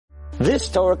This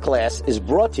Torah class is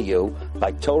brought to you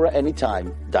by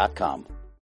TorahAnytime.com.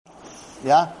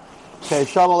 Yeah? Okay,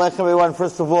 Shalom Aleichem everyone.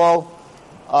 First of all,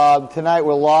 tonight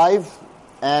we're live,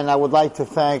 and I would like to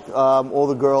thank all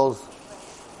the girls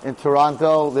in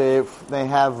Toronto. They're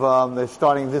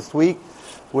starting this week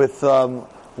with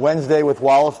Wednesday with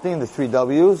Wallerstein, the 3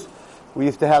 W's. We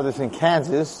used to have this in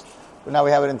Kansas, but now we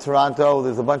have it in Toronto.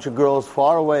 There's a bunch of girls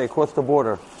far away across the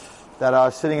border that are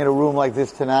sitting in a room like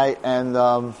this tonight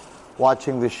and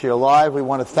watching this shir live. We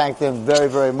want to thank them very,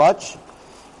 very much,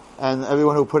 and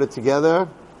everyone who put it together.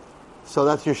 So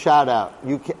that's your shout out.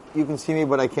 You can see me,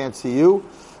 but I can't see you.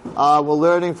 We're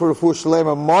learning for Refuah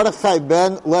Shalema. Mordechai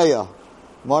ben Leah.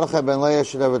 Mordechai ben Leah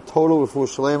should have a total Refuah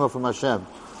Shalema from Hashem.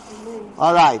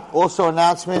 All right. Also,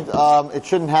 announcement. It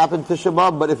shouldn't happen Tisha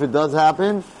B'Av, but if it does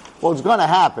happen, well, it's going to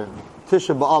happen.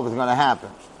 Tisha B'Av is going to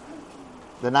happen.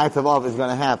 The 9th of Av is going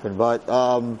to happen, but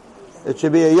it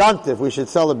should be a yontif. We should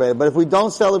celebrate it. But if we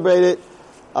don't celebrate it,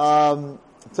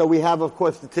 so we have, of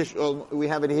course, we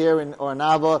have it here in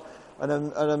Ornava,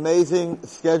 an amazing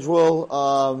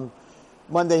schedule.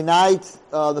 Monday night,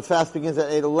 the fast begins at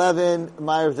 8:11.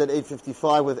 Meyer's at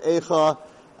 8:55 with Eicha.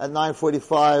 At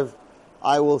 9:45,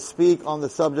 I will speak on the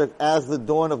subject as the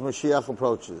dawn of Mashiach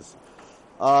approaches.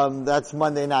 That's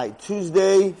Monday night.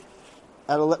 Tuesday,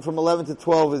 from 11 to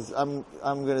 12 I'm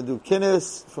going to do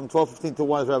Kinnis. From 12:15 to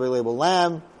 1 is Rabbi Label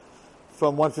Lamb.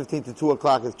 From 1:15 to 2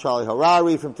 o'clock is Charlie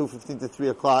Harari. From 2:15 to 3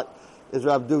 o'clock is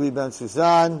Rab Duvi Ben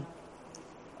Suzan.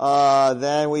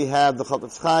 Then we have the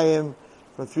Chafetz Chaim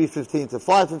from 3:15 to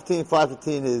 5:15.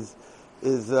 5:15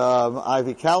 is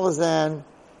Ivy Kalazan.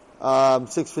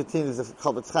 6:15 is the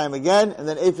Chafetz Chaim again, and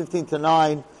then 8:15 to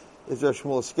 9 is Rav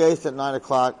Shmuel Skeis. At 9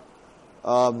 o'clock,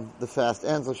 the fast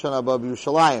ends. L'Shana Haba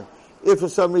B'Yushalayim. If for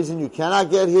some reason you cannot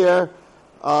get here,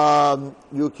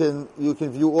 you can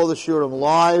view all the shiurim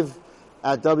live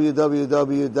at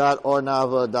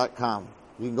www.ornava.com.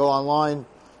 You can go online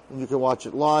and you can watch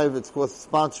it live. It's of course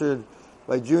sponsored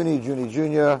by Junie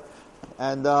Jr.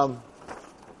 And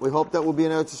we hope that we'll be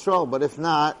in Eretz Yisrael. But if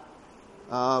not,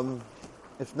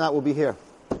 we'll be here.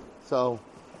 So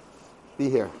be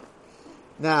here.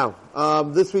 Now,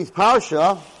 this week's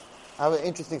Parasha, I have an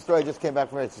interesting story. I just came back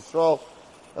from Eretz Yisrael.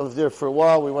 I was there for a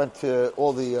while. We went to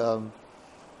all the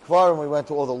Kvarim. We went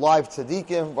to all the live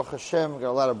tzaddikim. Baruch Hashem, got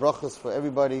a lot of brachas for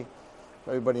everybody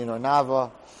in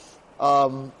Ornava. So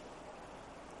I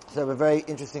have a very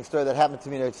interesting story that happened to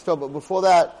me in Eretz Yisrael. But before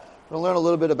that, we're going to learn a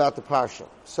little bit about the Parsha.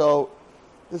 So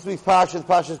this week's Parsha is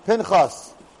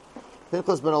Pinchas.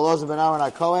 Pinchas ben Elazar ben Aaron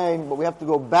HaKohen. But we have to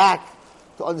go back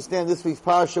to understand this week's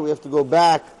Parsha. We have to go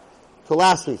back to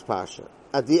last week's Parsha.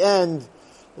 At the end,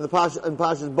 in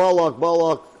Parshas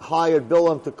Balak hired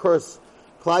Bilam to curse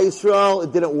Klal Yisrael.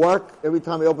 It didn't work. Every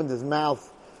time he opened his mouth,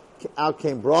 out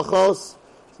came brachos. So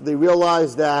they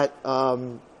realized that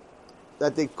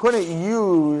they couldn't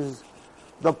use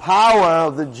the power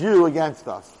of the Jew against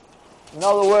us. In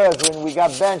other words, when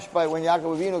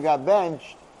Yaakov Avinu got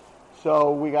benched,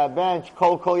 so we got benched,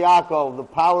 Kol Yaakov, the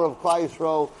power of Klal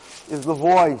Yisrael is the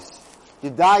voice.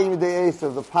 Yadayim de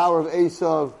Esav, the power of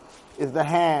Esav is the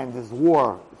hand, is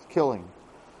war, is killing.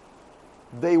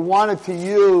 They wanted to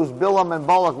use, Bilam and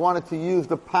Balak wanted to use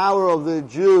the power of the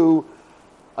Jew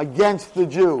against the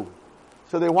Jew.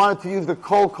 So they wanted to use the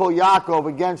Kol Yaakov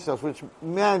against us, which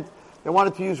meant they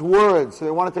wanted to use words, so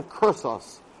they wanted to curse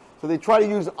us. So they try to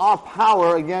use our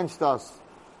power against us.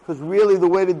 Because really the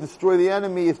way to destroy the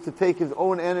enemy is to take his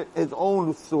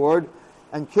own sword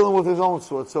and kill him with his own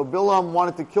sword. So Bilam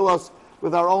wanted to kill us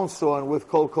with our own sword, with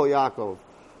Kol Yaakov.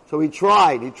 So he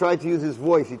tried to use his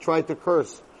voice, he tried to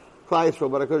curse Klal Yisrael,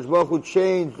 but HaKadosh Baruch Hu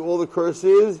changed all the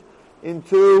curses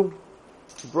into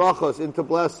brachos, into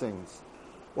blessings.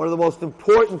 One of the most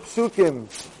important psukim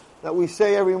that we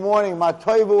say every morning, Ma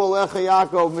toivu alecha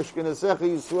Yaakov mishkanesecha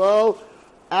Yisrael,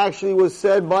 actually was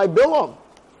said by Bilam.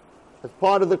 As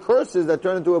part of the curses that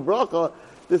turn into a bracha,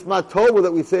 this Ma tovu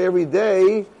that we say every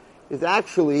day is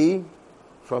actually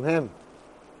from him.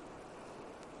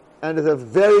 And it's a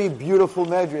very beautiful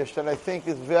medrash that I think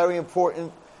is very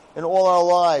important in all our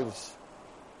lives.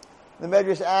 The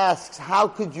medrash asks, how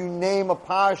could you name a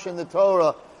parsha in the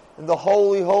Torah, in the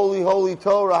holy, holy, holy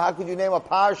Torah, how could you name a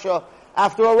parsha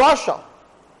after a Rasha?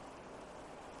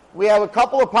 We have a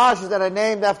couple of parshas that are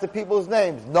named after people's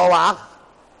names. Noach,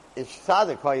 Ish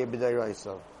Tzaddik Hayeh B'dei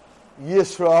Reisav.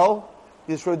 Yisro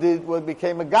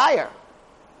became a Gayer.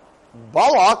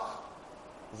 Balak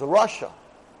is a Rasha.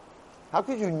 How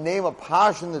could you name a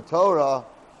parsha in the Torah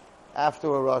after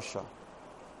a Rasha?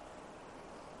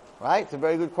 Right? It's a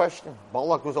very good question.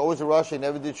 Balak was always a Rasha, he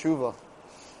never did tshuva.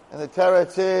 And the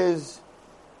teretz is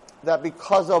that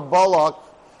because of Balak,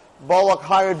 Balak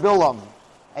hired Bilam,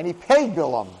 and he paid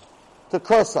Bilam to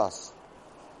curse us.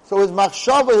 So his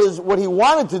machshava, what he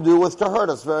wanted to do was to hurt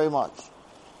us very much.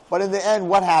 But in the end,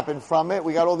 what happened from it?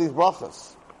 We got all these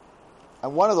brachas.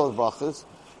 And one of those brachas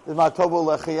is Matovu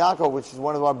Lechi Yaakov, which is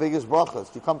one of our biggest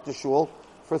brachas. You come to shul,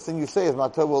 first thing you say is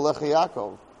Matovu Lechi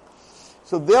Yaakov.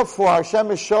 So therefore,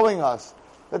 Hashem is showing us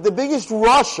that the biggest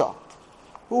Rasha,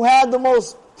 who had the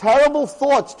most terrible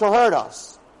thoughts to hurt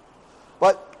us,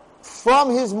 but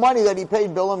from his money that he paid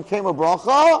Bilam came a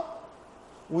bracha,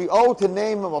 we owe to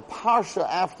name him a parsha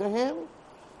after him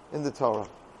in the Torah.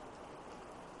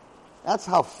 That's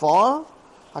how far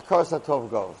Hakarat Hatov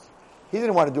goes. He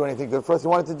didn't want to do anything good for us. He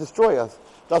wanted to destroy us.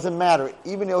 Doesn't matter.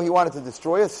 Even though he wanted to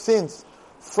destroy us, since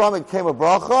from it came a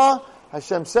bracha,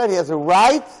 Hashem said he has a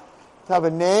right to have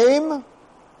a name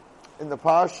in the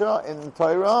parsha, in the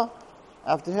Torah,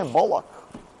 after him, Balak.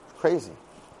 It's crazy.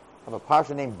 Have a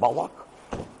parsha named Balak.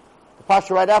 The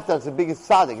parsha right after that is the biggest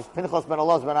tzaddik. It's Pinchas ben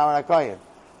Elaz ben Aaron HaKohen.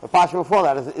 The parsha before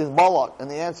that is Balak. And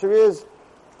the answer is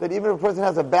that even if a person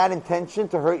has a bad intention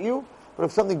to hurt you, but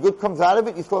if something good comes out of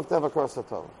it, you still have to have a curse of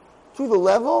Torah. To the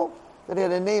level that he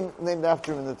had a name named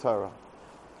after him in the Torah.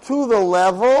 To the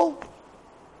level,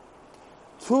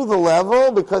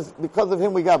 because of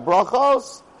him we got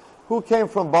brachos. Who came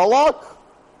from Balak?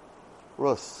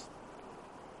 Rus.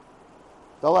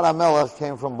 David HaMelech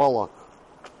came from Balak.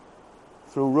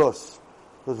 Through Rus.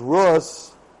 Because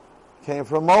Rus came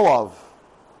from Moab.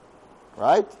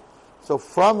 Right? So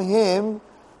from him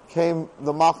came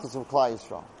the Malchus of Klal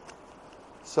Yisrael.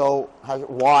 So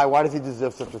why? Why does he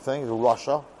deserve such a thing? He's a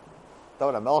Rasha.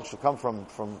 David HaMelech should come from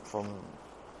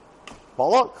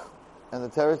Balak. And the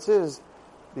teretz is,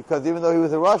 because even though he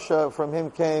was a Rasha, from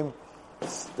him came,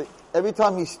 every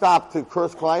time he stopped to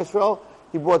curse Klal Yisrael,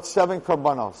 he brought 7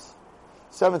 korbanos.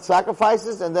 7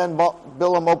 sacrifices, and then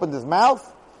Bilam opened his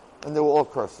mouth, and they were all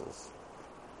curses.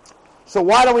 So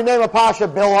why don't we name a pasha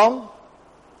Bilam?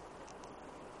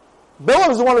 Bilam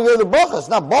is the one who gave the brachas,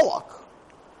 not Balak.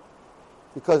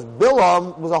 Because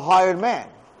Bilam was a hired man.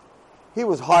 He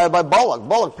was hired by Balak.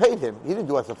 Balak paid him. He didn't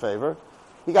do us a favor.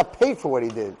 He got paid for what he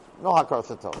did. No Hakarat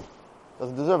Hatov.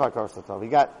 Doesn't deserve Hakarat Hatov. He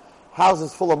got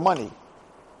houses full of money.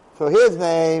 So his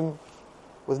name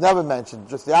was never mentioned.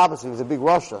 Just the opposite. He was a big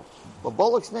Rasha. But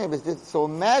Balak's name is just, so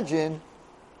imagine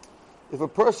if a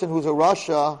person who's a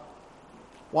Rasha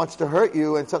wants to hurt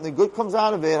you and something good comes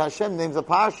out of it, Hashem names a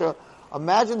pasha.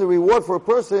 Imagine the reward for a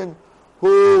person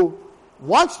who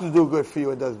wants to do good for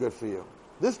you and does good for you.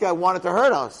 This guy wanted to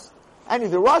hurt us. And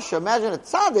he's a Rasha. Imagine a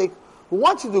tzaddik who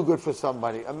wants to do good for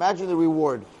somebody. Imagine the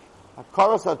reward.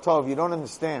 Hakarat Hatov, you don't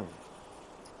understand.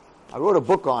 I wrote a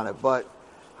book on it, but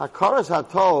Hakarat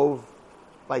Hatov,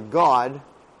 by God,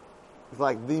 is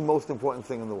like the most important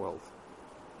thing in the world.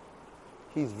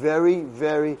 He's very,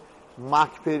 very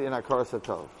makpid in Hakarat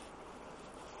Hatov.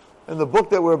 And the book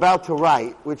that we're about to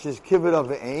write, which is Kivud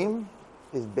of Aim,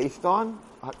 is based on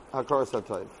Hakarat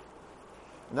Hatov.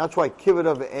 And that's why Kivud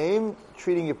of Aim,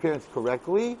 treating your parents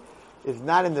correctly, is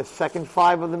not in the second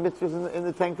 5 of the mitzvahs in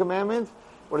the 10 Commandments,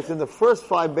 but it's in the first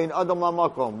 5, bein Adam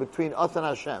lamakom, between us and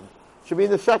Hashem. It should be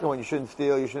in the second one. You shouldn't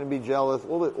steal, you shouldn't be jealous,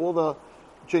 all the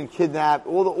you shouldn't kidnap,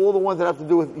 all the ones that have to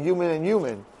do with human and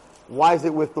human. Why is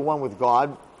it with the one with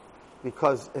God?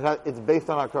 Because it's based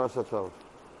on Hakarat Hatov.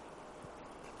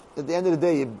 At the end of the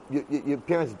day, your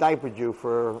parents diapered you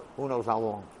for who knows how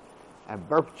long, and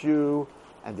burped you,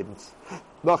 and didn't.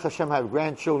 Baruch Hashem, I have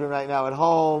grandchildren right now at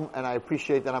home, and I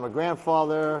appreciate that I'm a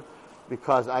grandfather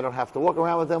because I don't have to walk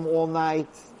around with them all night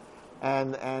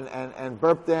and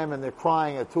burp them, and they're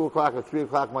crying at 2 o'clock or 3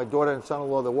 o'clock. My daughter and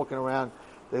son-in-law, they're walking around.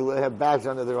 They have bags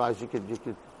under their eyes. You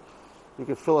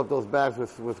could fill up those bags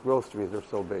with groceries. They're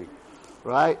so big,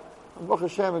 right? And Baruch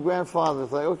Hashem, a grandfather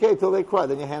is like, okay, till they cry,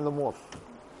 then you hand them off.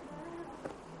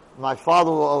 My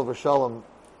father-in-law, Oliver Shalom,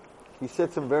 he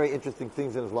said some very interesting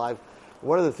things in his life.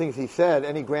 One of the things he said,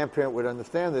 any grandparent would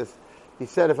understand this, he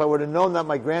said, if I would have known that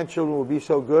my grandchildren would be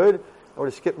so good, I would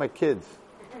have skipped my kids.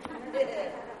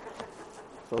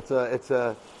 So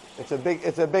it's a big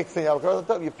thing.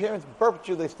 Your parents burped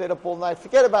you, they stayed up all night.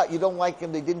 Forget about you don't like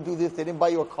them, they didn't do this, they didn't buy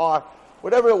you a car.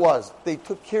 Whatever it was, they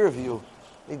took care of you.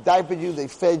 They diapered you, they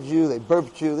fed you, they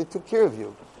burped you, they took care of you.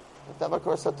 You have to have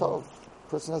Hakarat Hatov.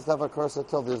 Person has to have Hakarat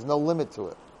Hatov. There's no limit to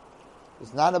it.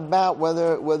 It's not about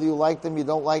whether you like them, you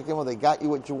don't like them, or they got you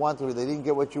what you want, or they didn't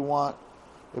get what you want.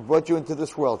 They brought you into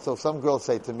this world. So some girls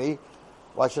say to me,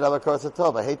 why should I have Hakarat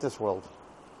Hatov? I hate this world.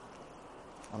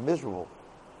 I'm miserable.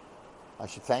 I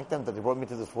should thank them that they brought me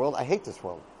to this world. I hate this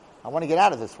world. I want to get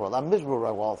out of this world. I'm miserable,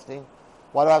 Rav Wallstein.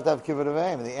 Why do I have to have Kivud of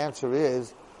Aim? And the answer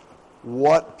is,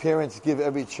 what parents give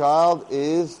every child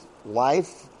is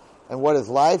life And what is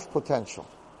life? Potential.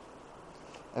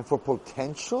 And for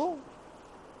potential,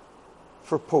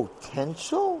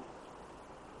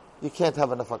 you can't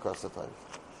have enough hakarat.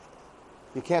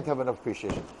 You can't have enough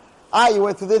appreciation. You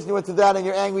went through this, and you went through that, and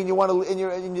you're angry, and you want to, and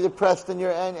you're depressed, and you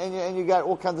got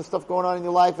all kinds of stuff going on in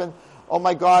your life, and oh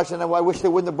my gosh, and I wish they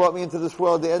wouldn't have brought me into this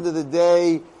world. At the end of the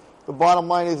day, the bottom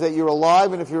line is that you're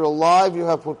alive, and if you're alive, you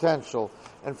have potential.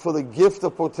 And for the gift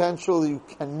of potential, you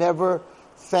can never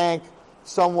thank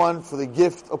someone for the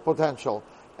gift of potential.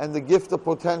 And the gift of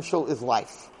potential is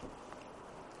life.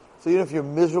 So even if you're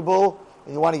miserable,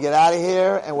 and you want to get out of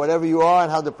here, and whatever you are,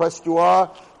 and how depressed you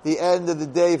are, the end of the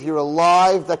day, if you're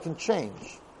alive, that can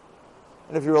change.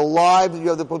 And if you're alive, you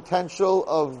have the potential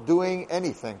of doing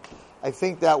anything. I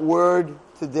think that word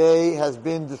today has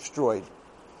been destroyed.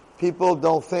 People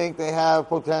don't think they have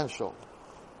potential.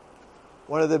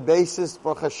 One of the basis,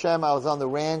 Baruch Hashem, I was on the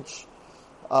ranch,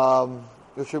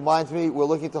 which reminds me, we're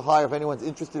looking to hire, if anyone's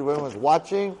interested, if anyone's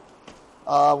watching,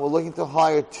 we're looking to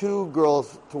hire 2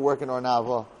 girls to work in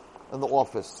Ornava in the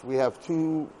office. We have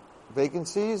 2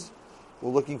 vacancies.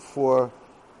 We're looking for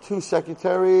 2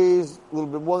 secretaries, a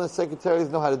little bit more than secretaries,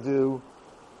 know how to do,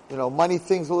 money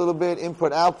things a little bit,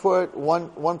 input, output.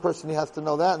 One person has to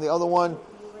know that, and the other one...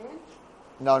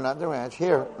 No, not in the ranch.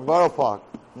 Here, in Borough Park.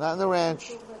 Not in the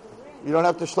ranch. You don't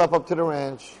have to schlep up to the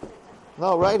ranch.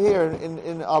 No, right here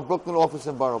in our Brooklyn office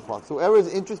in Borough Park. So whoever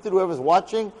is interested, whoever is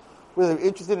watching, whether they're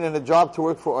interested in a job to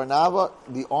work for Ornava,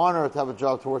 the honor to have a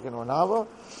job to work in Ornava,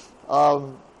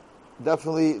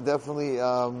 definitely,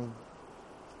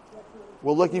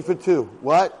 we're looking for 2.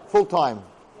 What? Full-time.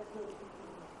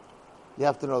 You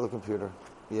have to know the computer.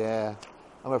 Yeah,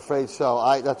 I'm afraid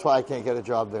so. That's why I can't get a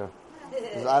job there.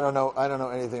 I don't know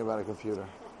anything about a computer.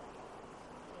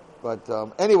 But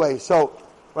anyway, so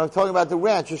when I'm talking about the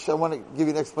ranch, I want to give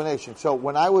you an explanation. So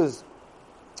when I was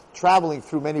traveling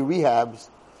through many rehabs,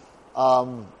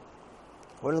 one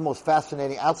of the most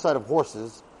fascinating, outside of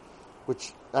horses,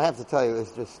 which I have to tell you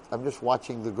is I'm just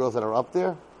watching the girls that are up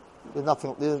there. There's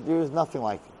nothing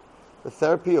like it. The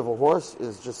therapy of a horse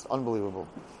is just unbelievable.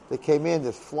 They came in,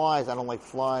 there's flies. I don't like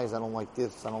flies. I don't like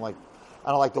this. I don't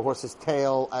like the horse's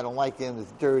tail. I don't like him.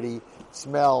 It's dirty. It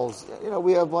smells.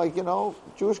 We have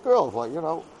Jewish girls. They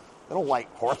don't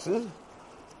like horses.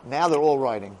 Now they're all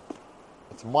riding.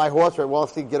 It's my horse, right? Well,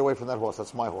 Steve, get away from that horse.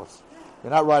 That's my horse.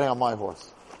 You're not riding on my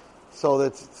horse. So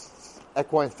that's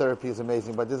equine therapy is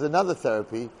amazing. But there's another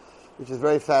therapy, which is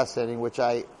very fascinating, which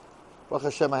Baruch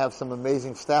Hashem, I have some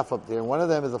amazing staff up there. And one of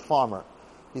them is a farmer.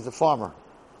 He's a farmer.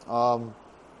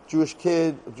 Jewish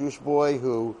kid, a Jewish boy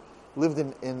who lived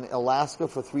in Alaska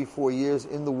for 3-4 years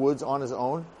in the woods on his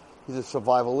own. He's a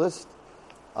survivalist.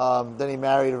 Then he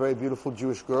married a very beautiful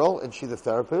Jewish girl, and she's a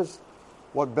therapist.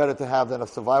 What better to have than a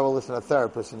survivalist and a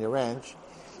therapist in your ranch?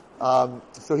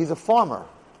 So he's a farmer.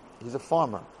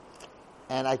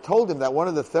 And I told him that one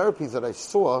of the therapies that I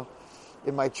saw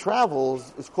in my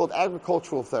travels is called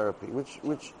agricultural therapy,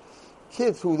 which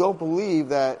kids who don't believe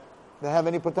that they have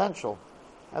any potential.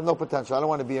 I have no potential. I don't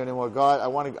want to be anymore. God, I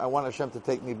want Hashem to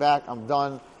take me back. I'm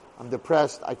done. I'm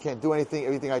depressed. I can't do anything.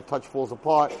 Everything I touch falls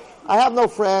apart. I have no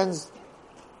friends.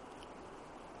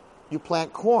 You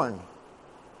plant corn.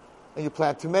 And you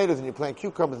plant tomatoes, and you plant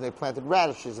cucumbers, and they planted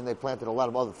radishes, and they planted a lot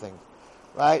of other things.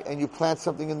 Right? And you plant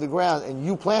something in the ground, and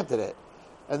you planted it.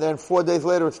 And then 4 days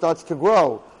later it starts to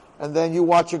grow. And then you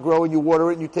watch it grow, and you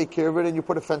water it, and you take care of it, and you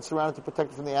put a fence around it to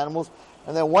protect it from the animals.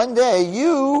 And then one day,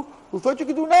 you, who thought you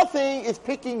could do nothing, is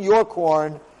picking your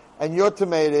corn, and your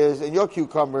tomatoes, and your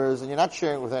cucumbers, and you're not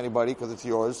sharing it with anybody because it's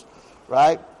yours,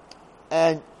 right?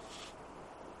 And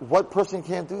what person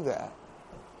can't do that?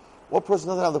 What person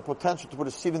doesn't have the potential to put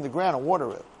a seed in the ground and water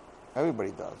it?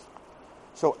 Everybody does.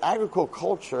 So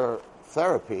agriculture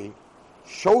therapy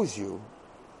shows you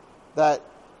that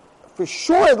for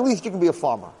sure at least you can be a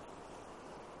farmer.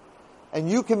 And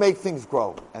you can make things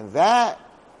grow. And that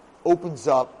opens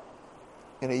up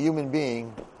in a human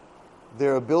being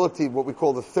their ability, what we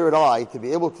call the third eye, to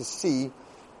be able to see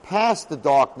past the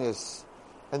darkness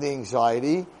and the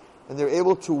anxiety, and they're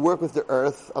able to work with the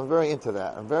earth. I'm very into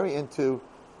that. I'm very into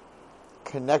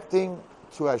connecting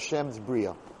to Hashem's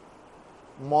Bria.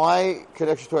 My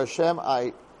connection to Hashem,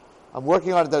 I'm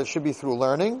working on it that it should be through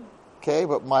learning, okay,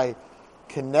 but my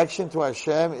connection to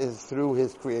Hashem is through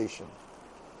His creation.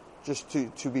 Just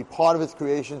to be part of His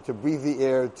creation, to breathe the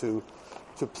air, to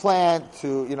plant,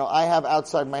 I have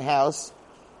outside my house,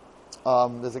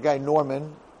 there's a guy,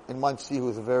 Norman, in Muncie, who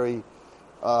is a very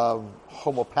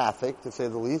homopathic, to say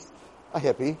the least, a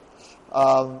hippie,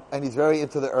 and he's very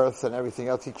into the earth and everything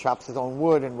else. He chops his own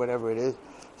wood and whatever it is.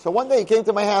 So one day he came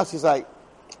to my house, he's like,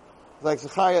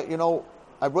 Zachariah,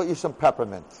 I brought you some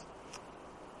peppermint.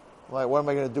 I'm like, what am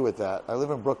I going to do with that? I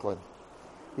live in Brooklyn.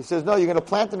 He says, no, you're going to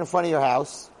plant it in front of your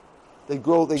house. They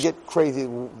get crazy,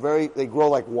 they grow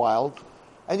like wild.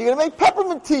 And you're going to make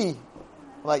peppermint tea.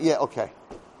 I'm like, yeah, okay.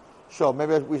 Sure,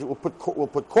 maybe we'll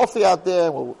put coffee out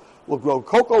there, we'll grow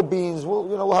cocoa beans,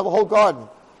 we'll have a whole garden.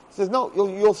 He says, no,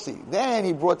 you'll see. Then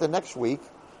he brought the next week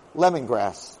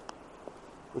lemongrass,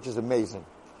 which is amazing.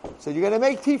 So you're going to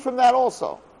make tea from that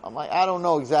also. I'm like, I don't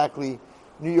know exactly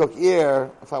New York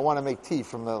air if I want to make tea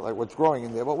from what's growing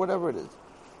in there, but whatever it is.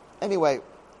 Anyway,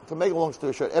 to make a long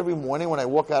story short, every morning when I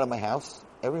walk out of my house,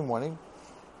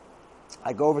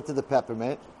 I go over to the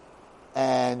peppermint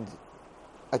and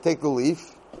I take the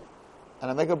leaf and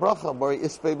I make a bracha, bari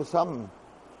isbei b'samim,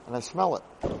 and I smell it.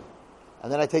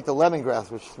 And then I take the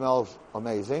lemongrass, which smells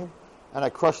amazing, and I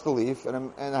crush the leaf,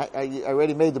 and I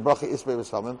already made the bracha isbei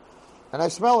b'samim, and I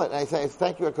smell it, and I say,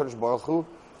 thank you, HaKadosh Baruch Hu,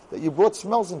 that you brought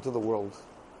smells into the world.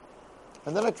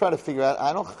 And then I try to figure out,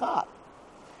 I don't chat.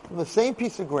 From the same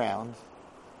piece of ground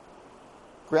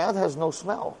has no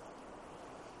smell.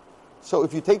 So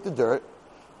if you take the dirt,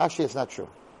 actually it's not true.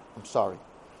 I'm sorry.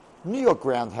 New York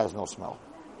ground has no smell.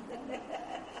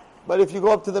 But if you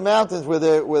go up to the mountains where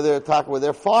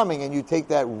they're farming, and you take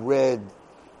that red,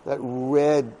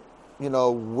 wet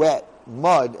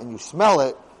mud, and you smell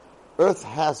it, earth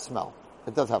has smell.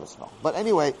 It does have a smell. But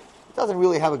anyway, it doesn't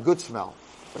really have a good smell.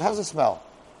 It has a smell.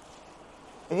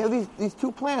 And you have these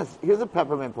two plants. Here's a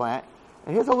peppermint plant,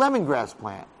 and here's a lemongrass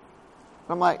plant.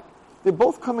 And I'm like, they're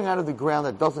both coming out of the ground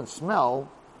that doesn't smell.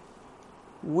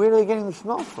 Where are they getting the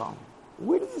smell from?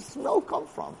 Where does the smell come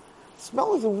from?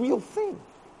 Smell is a real thing.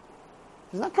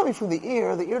 It's not coming from the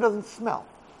air. The air doesn't smell.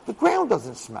 The ground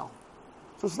doesn't smell.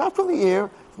 So it's not from the air,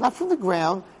 it's not from the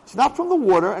ground, it's not from the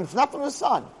water, and it's not from the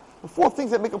sun. The four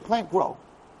things that make a plant grow.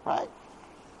 Right?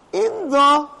 In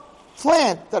the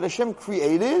plant that Hashem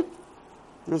created,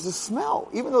 there's a smell.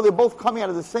 Even though they're both coming out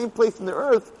of the same place in the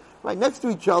earth, right next to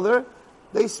each other,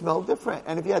 they smell different.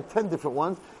 And if you had 10 different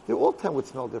ones, all 10 would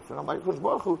smell different. I'm like,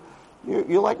 Baruch Hu,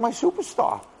 you're like my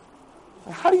superstar.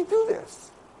 How do you do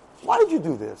this? Why did you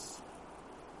do this?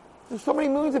 There's so many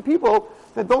millions of people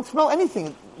that don't smell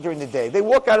anything during the day. They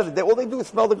walk out of the day, all they do is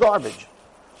smell the garbage.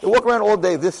 They walk around all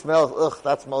day, this smells, ugh,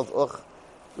 that smells, ugh.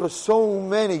 There's so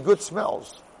many good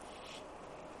smells.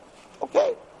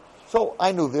 Okay. So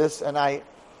I knew this, and I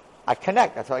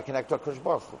connect. That's how I connect to HaKadosh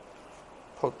Baruch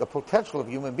Hu. The potential of a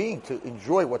human being to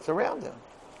enjoy what's around him.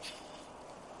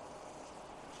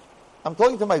 I'm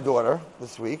talking to my daughter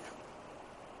this week.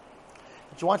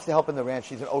 She wants to help in the ranch.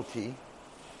 She's an OT.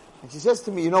 And she says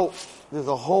to me, there's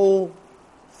a whole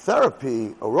therapy,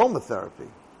 aromatherapy.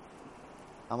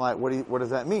 I'm like, what does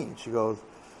that mean? She goes,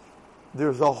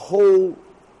 there's a whole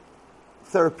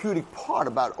therapeutic part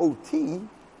about OT,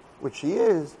 which she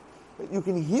is, that you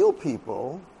can heal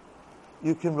people,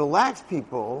 you can relax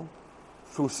people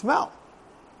through smell.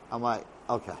 I'm like,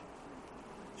 okay.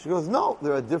 She goes, no,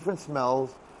 there are different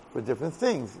smells for different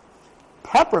things.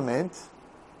 Peppermint,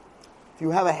 if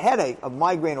you have a headache, a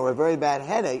migraine or a very bad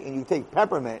headache, and you take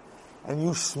peppermint and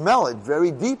you smell it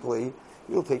very deeply,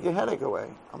 you'll take your headache away.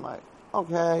 I'm like,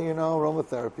 okay,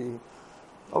 aromatherapy.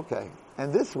 Okay.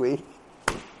 And this week,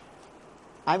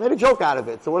 I made a joke out of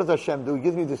it. So what does Hashem do? He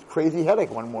gives me this crazy headache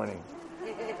one morning.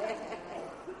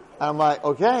 And I'm like,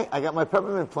 okay, I got my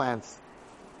peppermint plants.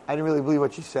 I didn't really believe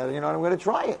what she said. I'm going to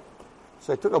try it.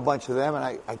 So I took a bunch of them, and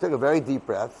I took a very deep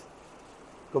breath.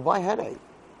 Goodbye headache.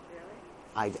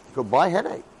 Goodbye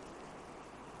headache.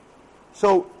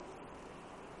 So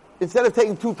instead of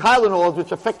taking 2 Tylenols,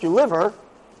 which affect your liver,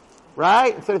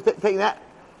 right? Instead of taking that.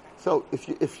 So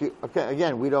if you okay,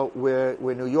 again, we're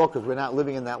New Yorkers, we're not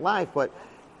living in that life, but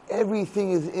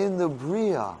everything is in the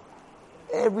Bria.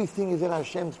 Everything is in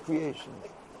Hashem's creation.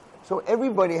 So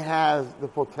everybody has the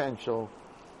potential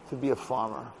to be a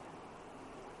farmer.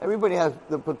 Everybody has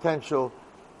the potential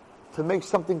to make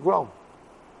something grow.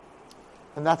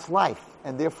 And that's life.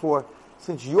 And therefore,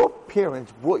 since your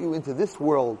parents brought you into this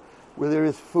world where there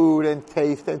is food and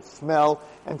taste and smell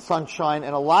and sunshine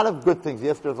and a lot of good things,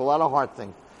 yes, there's a lot of hard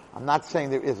things. I'm not saying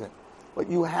there isn't. But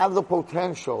you have the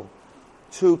potential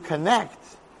to connect.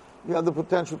 You have the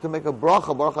potential to make a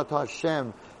bracha, baruch atah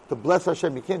Hashem, to bless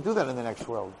Hashem. You can't do that in the next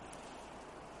world.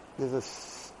 There's a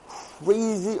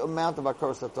crazy amount of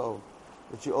hakarat Hatov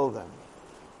that you owe them.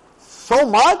 So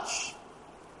much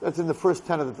that's in the first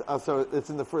 10 of the. It's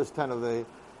in the first 10 of the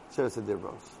Seres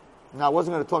HaDibros. Now, I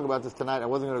wasn't going to talk about this tonight. I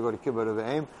wasn't going to go to Kibbutz of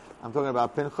Aim. I'm talking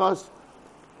about Pinchas,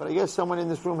 but I guess someone in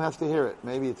this room has to hear it.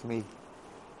 Maybe it's me.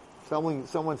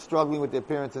 Someone struggling with their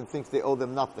parents and thinks they owe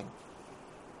them nothing.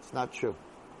 It's not true.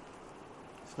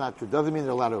 It's not true. Doesn't mean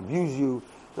they're allowed to abuse you.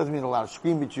 Doesn't mean they're allowed to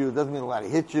scream at you. Doesn't mean they're allowed to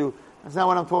hit you. That's not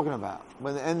what I'm talking about. But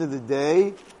at the end of the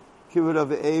day, Kibbutz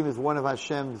of Aim is one of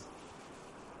Hashem's.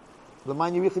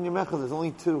 L'man Yirich and Yemecha, there's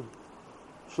only two.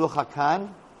 Shluch HaKan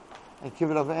and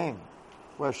Kibbutz of Aim.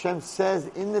 Where Hashem says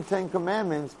in the Ten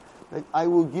Commandments that I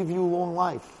will give you long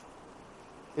life.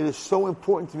 It is so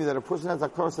important to me that a person has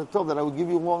Hakarat Hatov that I will give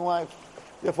you long life.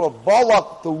 Therefore,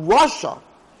 Balak, the Rasha,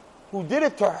 who did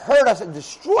it to hurt us and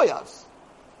destroy us,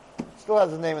 still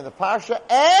has his name in the Parashat,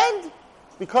 and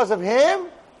because of him,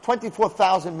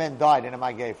 24,000 men died in a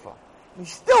Magefa. He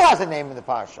still has a name in the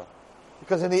Parashat.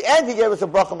 Because in the end, he gave us a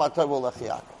bracha matov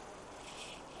u'lechiach.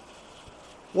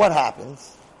 What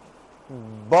happens?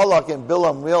 Balak and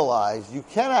Bilam realize you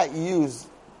cannot use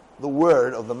the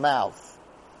word of the mouth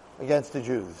against the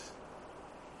Jews.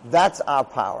 That's our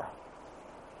power.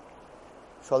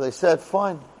 So they said,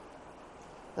 fine,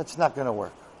 that's not going to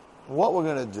work. What we're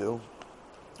going to do,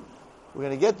 we're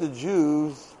going to get the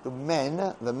Jews, the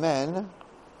men,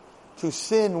 to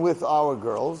sin with our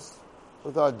girls,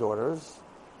 with our daughters.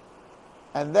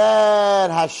 And then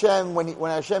Hashem,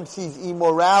 when Hashem sees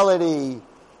immorality,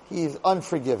 he's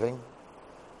unforgiving.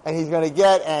 And he's going to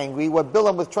get angry. What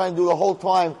Bilam was trying to do the whole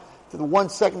time, to the 1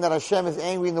 second that Hashem is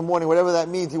angry in the morning, whatever that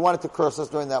means, he wanted to curse us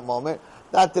during that moment.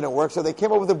 That didn't work. So they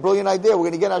came up with a brilliant idea. We're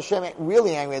going to get Hashem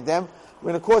really angry at them.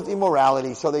 We're going to cause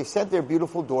immorality. So they sent their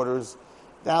beautiful daughters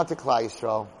down to Klal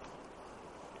Yisrael.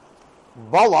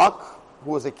 Balak,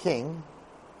 who was a king,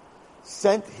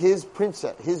 sent his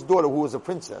princess, his daughter, who was a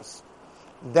princess,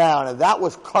 down. And that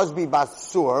was Kozbi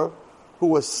Basur, who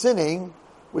was sinning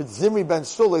with Zimri ben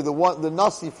Suli, the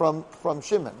Nasi from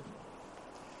Shimon.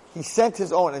 He sent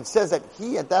his own, and it says that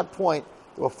he, at that point,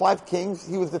 there were 5 kings,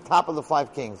 he was the top of the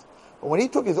 5 kings. But when he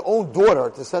took his own daughter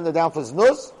to send her down for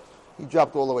Znus, he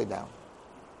dropped all the way down.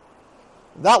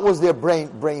 That was their brain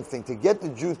thing, to get the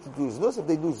Jews to do Znus. If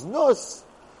they do Znus,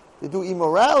 they do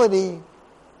immorality,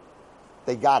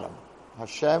 they got him.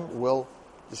 Hashem will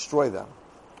destroy them.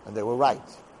 And they were right.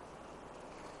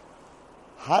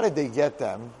 How did they get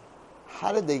them?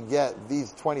 How did they get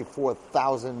these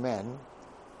 24,000 men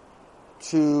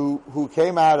who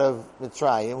came out of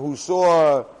Mitzrayim, who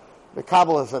saw the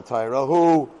Kabbalah Torah,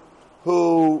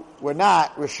 who were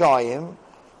not Rishayim?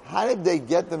 How did they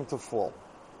get them to fall?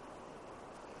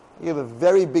 You have a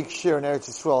very big shir in Eretz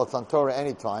Yisrael. It's on Torah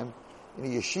anytime, in a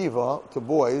yeshiva to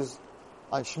boys,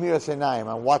 on Shmiras Einayim,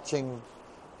 on watching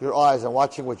your eyes and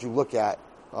watching what you look at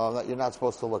that you're not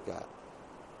supposed to look at.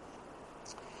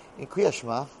 In Kriya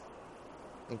Shema,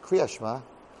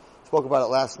 spoke about it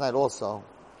last night also.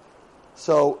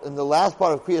 So in the last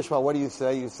part of Kriya Shema, what do you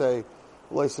say? You say,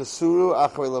 Lo yisasuru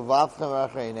achrei levavchem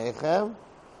achrei einechem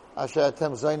asher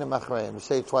atem zoynim achreim. You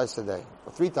say it twice a day,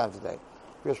 or 3 times a day.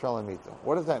 Kriya Shema Lamita.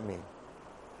 What does that mean?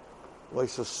 Lo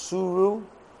yisasuru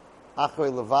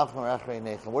achrei levavchem achrei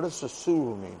einechem. What does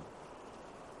sasuru mean?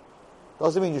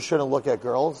 Doesn't mean you shouldn't look at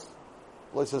girls.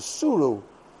 Lo yisasuru,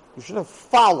 you shouldn't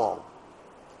follow.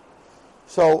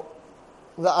 So,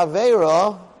 the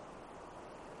Aveira,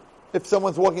 if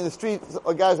someone's walking the street,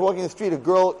 a guy's walking the street, a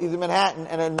girl, he's in Manhattan,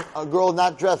 and a girl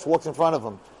not dressed walks in front of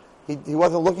him. He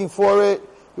wasn't looking for it,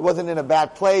 he wasn't in a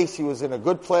bad place, he was in a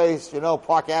good place,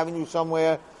 Park Avenue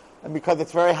somewhere, and because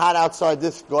it's very hot outside,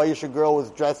 this Goyish girl was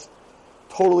dressed,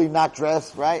 totally not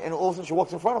dressed, right? And all of a sudden she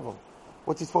walks in front of him.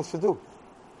 What's he supposed to do?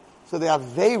 So the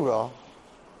Aveira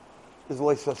is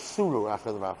Loisasuru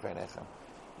after the Rafeinechem.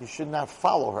 You should not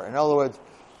follow her. In other words,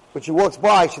 when she walks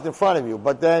by, she's in front of you.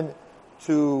 But then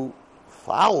to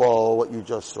follow what you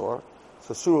just saw,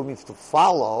 so suru means to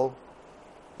follow,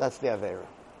 that's the Aveira.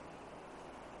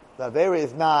 The Aveira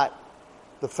is not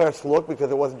the first look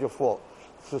because it wasn't your fault.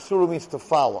 So suru means to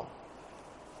follow.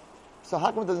 So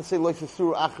how come it doesn't say lo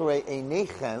suru achrei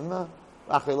einechem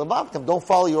achrei levavchem? Don't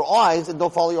follow your eyes and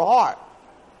don't follow your heart.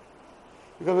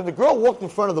 Because when the girl walked in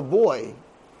front of the boy,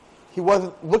 he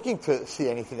wasn't looking to see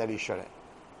anything that he shouldn't.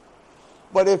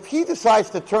 But if he decides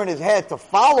to turn his head to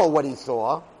follow what he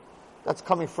saw, that's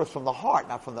coming first from the heart,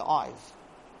 not from the eyes.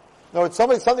 No, it's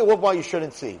something walked by you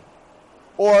shouldn't see.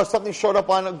 Or something showed up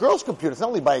on a girl's computer. It's not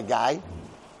only by a guy.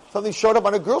 Something showed up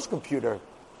on a girl's computer.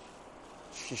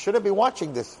 She shouldn't be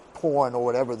watching this porn or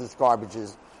whatever this garbage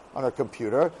is on her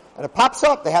computer. And it pops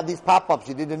up. They have these pop-ups.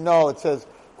 You didn't know. It says,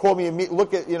 call me and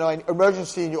look at, an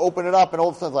emergency, and you open it up and all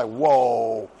of a sudden it's like,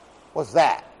 whoa. What's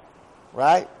that?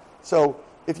 Right? So,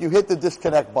 if you hit the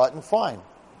disconnect button, fine.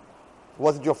 It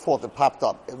wasn't your fault it popped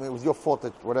up. I mean, it was your fault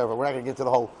that, whatever. We're not going to get into the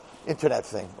whole internet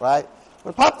thing, right?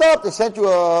 When it popped up, they sent you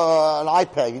an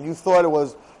iPeg, and you thought it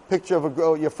was a picture of a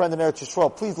girl, your friend in Eretz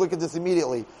Yisrael. Please look at this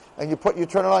immediately. And you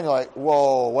turn it on, you're like,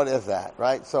 whoa, what is that,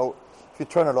 right? So, if you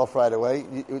turn it off right away,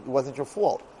 it wasn't your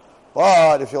fault.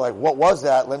 But if you're like, what was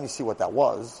that? Let me see what that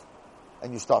was.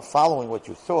 and you start following what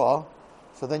you saw,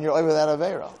 so then you're over that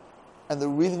Avera. And the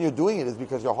reason you're doing it is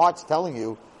because your heart's telling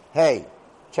you, hey,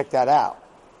 check that out.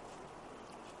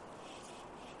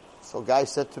 So a guy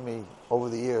said to me over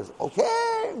the years,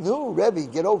 okay, no, Rebbe,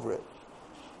 get over it.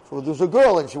 So there's a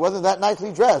girl, and she wasn't that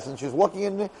nicely dressed, and she was walking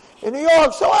in New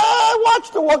York, so I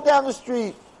watched her walk down the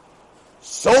street.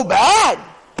 So bad!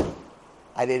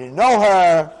 I didn't know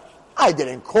her. I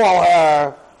didn't call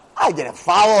her. I didn't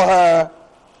follow her.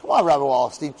 Come on, Rabbi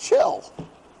Wallerstein, chill.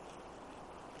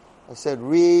 I said,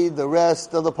 read the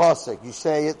rest of the pasuk. You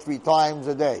say it 3 times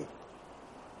a day.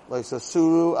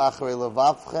 Loisasuru achrei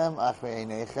levavchem achrei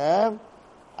einechem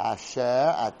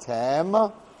asher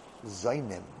atem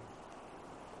zainim.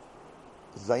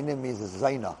 Zainim means a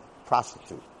zaina,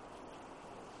 prostitute.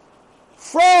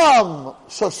 From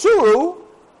Sasuru,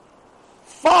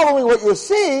 following what you're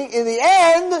seeing, in the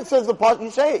end, says the pasuk,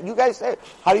 you say it. You guys say it.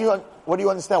 What do you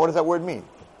understand? What does that word mean?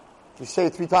 You say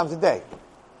it 3 times a day.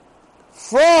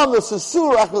 From the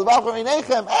Sasur, I'm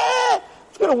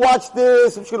just going to watch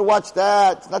this, I'm just going to watch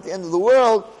that. It's not the end of the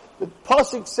world. The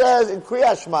pasuk says in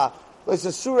Kriyat Shema,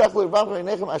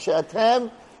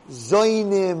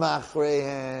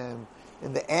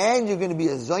 in the end, you're going to be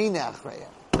a zoyne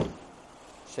achreihem.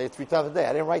 Say it 3 times a day.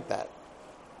 I didn't write that.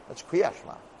 That's Kriyat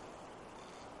Shema.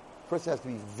 A person has to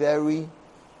be very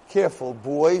careful,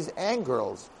 boys and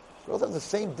girls. Girls have the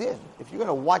same din. If you're going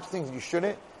to watch things you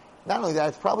shouldn't, not only that,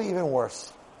 it's probably even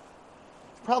worse.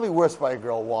 It's probably worse by a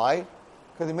girl. Why?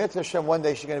 Because in Mitzvah Hashem, one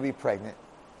day she's going to be pregnant.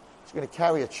 She's going to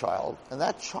carry a child. And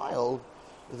that child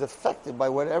is affected by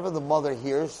whatever the mother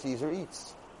hears, sees, or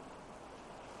eats.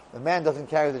 The man doesn't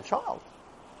carry the child.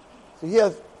 So he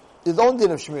has his own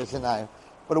din of Shmir Sinai.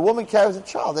 But a woman carries a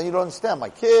child. Then you don't understand. My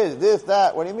kid, this,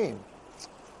 that. What do you mean?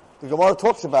 The Gemara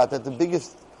talks about that the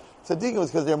biggest tzaddikim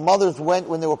was because their mothers went,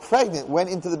 when they were pregnant,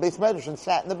 went into the Beis Medrash and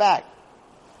sat in the back.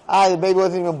 The baby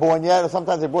wasn't even born yet, or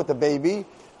sometimes they brought the baby.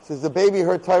 Since the baby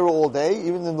heard Torah all day,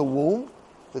 even in the womb,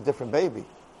 it's a different baby.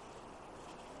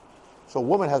 So a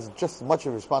woman has just as much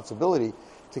of a responsibility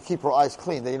to keep her eyes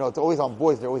clean. They, it's always on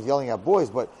boys, they're always yelling at boys,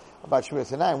 but about Shmir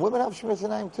Sinai, women have Shmir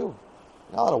Sinai too. You're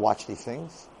not allowed to watch these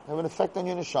things. They have an effect on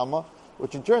your neshama,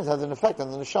 which in turn has an effect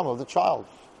on the neshama of the child.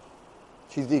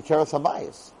 She's the Ikeres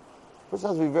Habayis. The person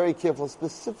has to be very careful,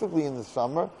 specifically in the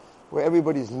summer, where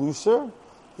everybody's looser.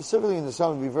 Specifically in the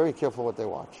summer, be very careful what they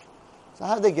watch. So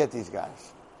how did they get these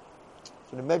guys?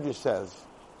 So the Medrash says,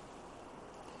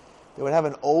 they would have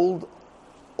an old,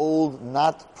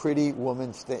 not pretty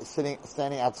woman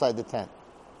standing outside the tent.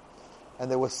 And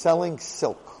they were selling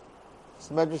silk.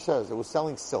 So the Medrash says, they were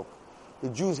selling silk. The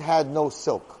Jews had no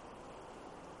silk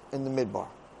in the Midbar.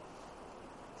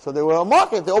 So they were a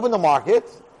market, they opened the market,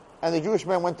 and the Jewish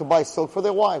men went to buy silk for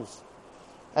their wives.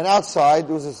 And outside,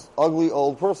 there was this ugly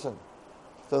old person.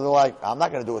 So they're like, I'm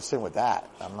not going to do a sin with that.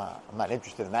 I'm not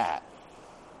interested in that.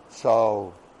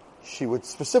 So she would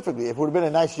specifically, if it would have been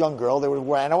a nice young girl, they would have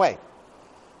ran away.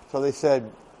 So they said,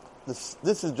 this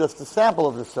is just a sample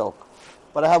of the silk.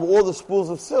 But I have all the spools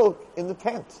of silk in the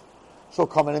tent. So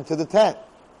coming into the tent.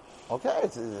 Okay,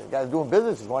 the guy's doing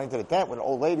business, he's going into the tent with an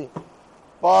old lady.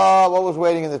 But what was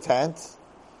waiting in the tent?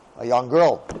 A young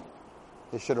girl.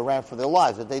 They should have ran for their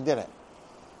lives, but they didn't.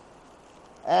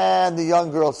 And the young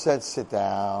girl said, sit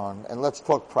down, and let's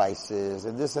talk prices,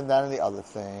 and this and that and the other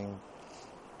thing.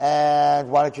 And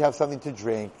why don't you have something to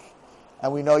drink?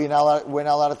 And we know we're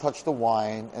not allowed to touch the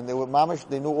wine. And they were mamish,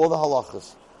 they knew all the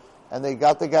halachas. And they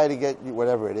got the guy to get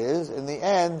whatever it is. In the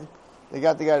end, they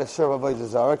got the guy to serve Avodah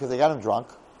Zarah, because they got him drunk.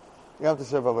 They got him to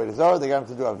serve Avodah Zarah, they got him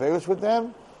to do Averis with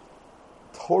them.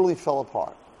 Totally fell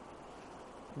apart.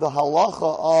 The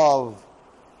halacha of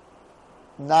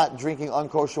not drinking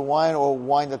unkosher wine or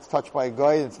wine that's touched by a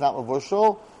guy that's not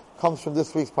mavushal comes from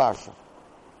this week's parsha.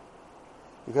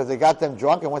 Because they got them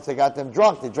drunk, and once they got them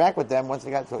drunk, they drank with them.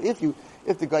 So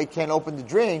if the guy can't open the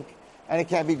drink and it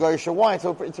can't be goyish wine,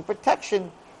 so it's a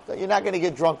protection that you're not going to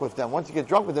get drunk with them. Once you get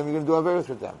drunk with them, you're going to do averis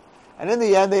with them. And in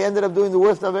the end, they ended up doing the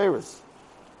worst averis.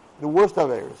 The worst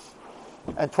averis.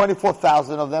 And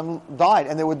 24,000 of them died,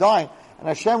 and they were dying. And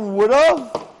Hashem would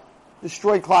have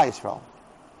destroyed Klal Yisrael.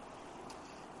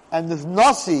 And this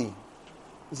Nasi,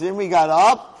 Zimri got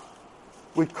up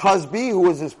with Cosby, who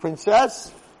was his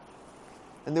princess,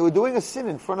 and they were doing a sin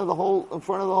in front of the whole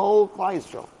Klal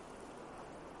Yisrael.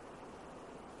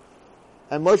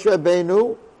 And Moshe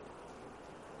Rabbeinu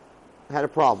had a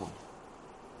problem.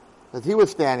 That he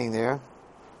was standing there.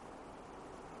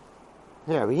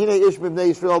 Here, V'hinei ish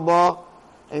b'bnei Yisrael ba,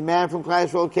 a man from Klal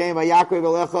Yisrael came, Vayakrev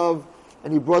Elechav,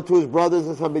 and he brought to his brothers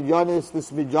this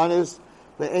Midyanis,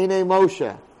 Ve'enei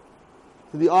Moshe,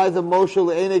 to the eyes of Moshe,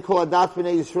 Le'enei kol adat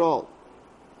b'nei Yisrael.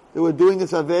 They were doing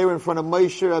this Aveira in front of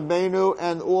Moshe Rabbeinu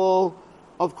and all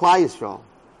of Klal Yisrael.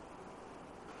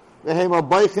 And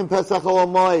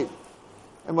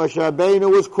Moshe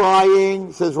Rabbeinu was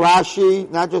crying, says Rashi,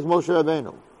 not just Moshe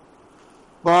Rabbeinu,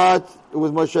 but it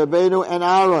was Moshe Rabbeinu and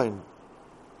Aaron.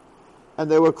 And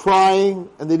they were crying,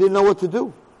 and they didn't know what to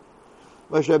do.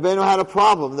 Moshe Rabbeinu had a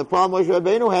problem. The problem Moshe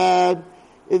Rabbeinu had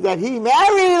is that he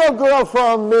married a girl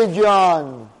from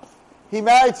Midian. He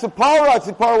married Tzipporah.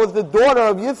 Tzipporah was the daughter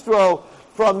of Yithro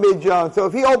from Midian. So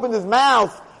if he opened his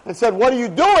mouth and said, "What are you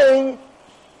doing?"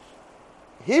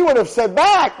 he would have said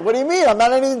back, "What do you mean? I'm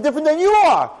not anything different than you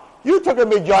are. You took a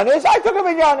Midianis, I took a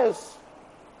Midianis."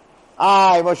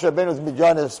 Moshe Rabbeinu's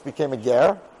Midianis became a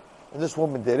ger, and this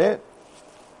woman didn't.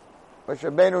 Moshe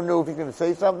Rabbeinu knew if he's going to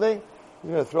say something,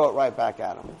 he's going to throw it right back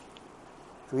at him.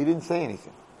 So he didn't say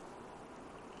anything.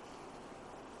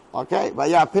 Okay?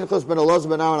 Pinchas ben Elazar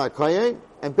ben Aaron HaKohen,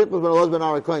 and Pinchas ben Elazar ben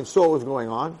Aaron HaKohen saw what was going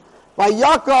on.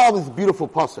 Vayakam, this beautiful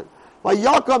pasuk.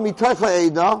 Vayakam mitaycha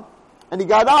eda, and he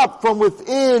got up from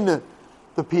within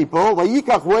the people.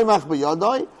 Vayikach roimach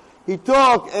b'yadai, he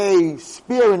took a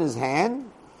spear in his hand.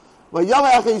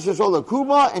 Vayamach yishashol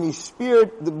akuma, and he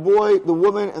speared the boy, the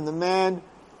woman, and the man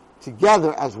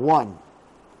together as one.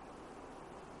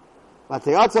 And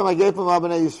the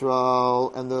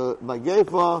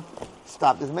Magefa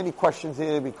stopped. There's many questions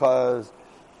here because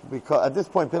at this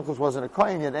point Pinchas wasn't a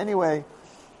Kohen yet anyway,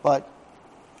 but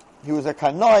he was a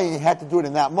Kanoi, he had to do it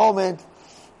in that moment,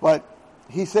 but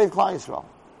he saved Klal Yisrael.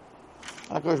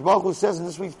 And HaKadosh Baruch Hu says in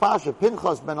this week's Parashat,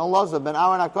 Pinchas ben Elazar ben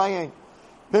Aaron HaKohen,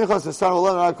 Pinchas the son of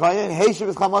Elazar HaKohen, Heshiv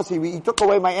is Chamasi, he took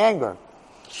away my anger.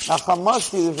 Now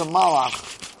Chamasi, there's a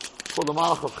malach called the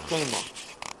malach of Chema.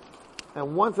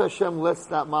 And once Hashem lets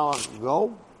that malach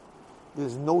go,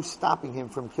 there's no stopping him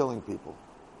from killing people.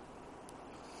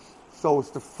 So it's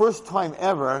the first time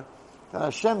ever that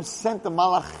Hashem sent the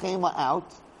malach Chema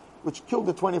out, which killed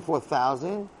the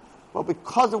 24,000, but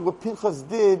because of what Pinchas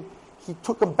did, he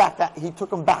took him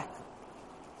back,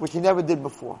 which he never did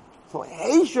before. So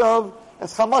Heshav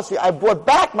as Chamasi, I brought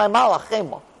back my malach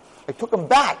Chema. I took him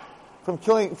back from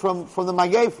killing, from the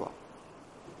Magefa.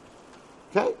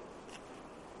 Okay?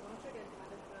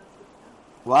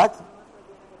 What?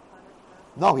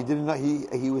 No, he didn't know.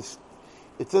 He was.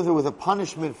 It says it was a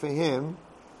punishment for him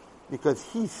because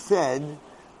he said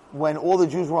when all the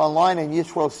Jews were online and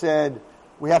Yisro said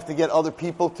we have to get other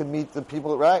people to meet the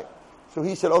people, right? So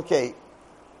he said, okay,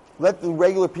 let the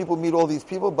regular people meet all these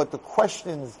people, but the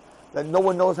questions that no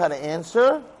one knows how to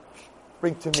answer,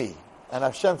 bring to me. And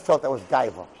Hashem felt that was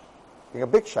gaiva, being a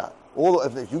big shot.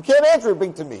 If you can't answer it,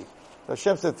 bring to me. So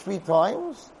Hashem said 3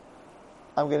 times,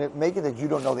 I'm going to make it that you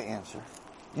don't know the answer.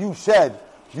 You said,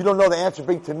 you don't know the answer,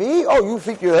 bring to me? Oh, you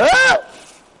think you're...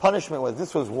 Punishment was,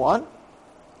 this was one.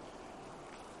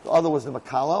 The other was the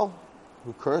Makalo,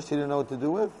 who cursed, he didn't know what to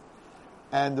do with.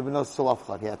 And the Benos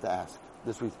Salafchad, he had to ask.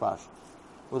 This week's Pasha.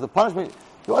 It was a punishment.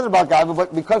 It wasn't about Gaiva,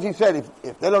 but because he said,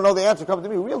 if they don't know the answer, come to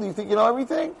me. Really, you think you know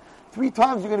everything? 3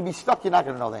 times you're going to be stuck, you're not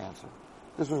going to know the answer.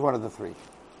 This was one of the 3.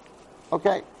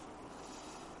 Okay?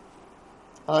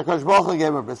 And HaKadosh Baruch Hu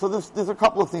gave him. So there's a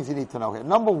couple of things you need to know here.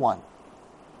 Number 1,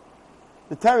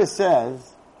 the Torah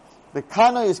says, the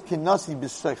kana is kinasi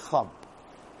b'seicham.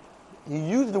 You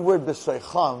use the word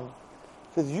b'seicham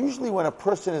because usually when a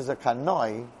person is a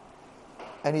kanai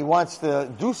and he wants to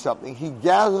do something, he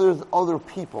gathers other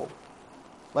people.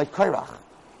 Like Korach.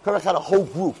 Korach had a whole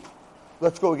group.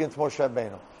 Let's go against Moshe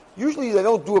Rabbeinu. Usually they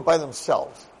don't do it by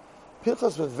themselves.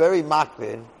 Pinchas was very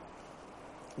makbid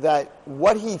that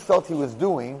what he felt he was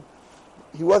doing,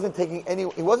 he wasn't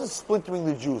splintering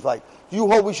the Jews. Like, do you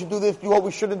hold we should do this? Do you hold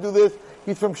we shouldn't do this?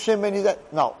 He's from Shimon, he's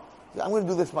that. No. I'm going to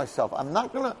do this myself. I'm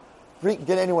not going to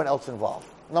get anyone else involved.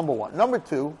 Number 1. Number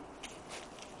 2,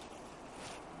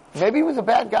 maybe he was a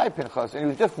bad guy, Pinchas, and he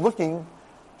was just looking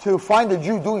to find a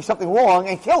Jew doing something wrong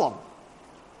and kill him.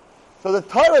 So the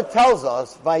Torah tells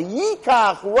us,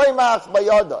 Vayikach roimach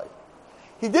b'yadai.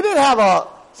 He didn't have a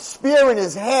spear in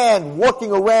his hand,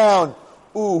 walking around.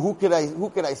 Ooh, who could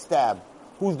I stab?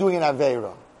 Who's doing an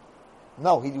aveira?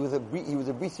 No, he was a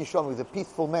brisi shalom. He was a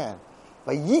peaceful man.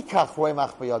 Vayikach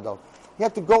roimach b'yadai. He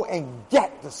had to go and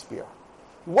get the spear.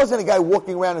 He wasn't a guy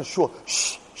walking around and shul.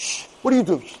 Shh, shh. What do you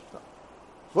do? He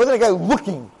wasn't a guy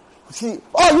looking. See,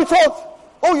 oh, you talk.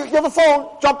 Oh, you have a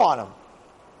phone. Jump on him.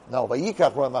 No,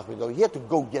 Vayikach roimach b'yadai. He had to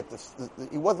go get this.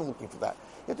 He wasn't looking for that.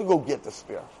 He had to go get the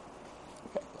spear.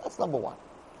 Okay, that's number 1.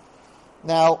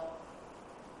 Now,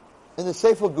 in the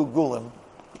Sefer Gugulim,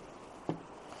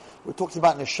 it talks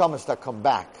about neshamas that come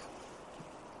back.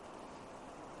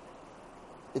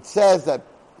 It says that,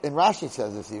 and Rashi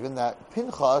says this even, that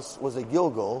Pinchas was a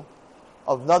Gilgal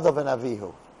of Nadav and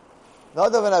Avihu.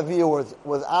 Nadav and Avihu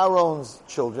was Aaron's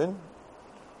children,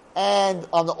 and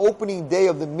on the opening day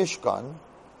of the Mishkan,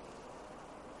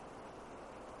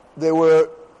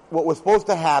 what was supposed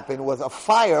to happen was a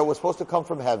fire was supposed to come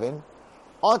from heaven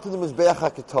onto the Mizbeach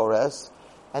HaKetores,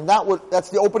 and that's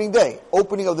the opening day.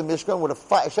 Opening of the Mishkan, where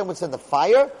Hashem would send the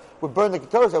fire, would burn the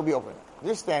Ketores, that would be open.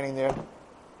 They're standing there,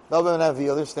 Nadav and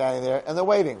Avihu, they're standing there, and they're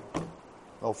waiting.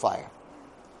 No fire.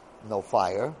 No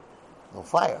fire. No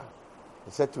fire.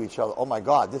 They said to each other, oh my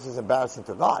God, this is embarrassing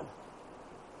to God.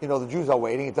 The Jews are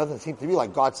waiting. It doesn't seem to be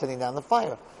like God sending down the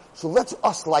fire. So let's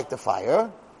us light the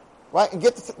fire, right, and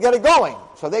get it going.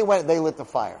 So they went and they lit the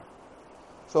fire.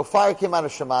 So fire came out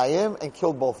of Shemayim and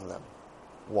killed both of them.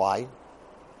 Why?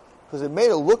 Because it made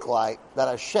it look like that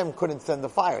Hashem couldn't send the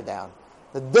fire down.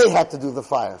 That they had to do the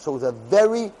fire. So it was a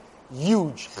very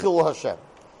huge Chilul Hashem.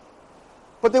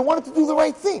 But they wanted to do the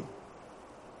right thing.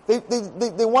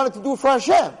 They wanted to do it for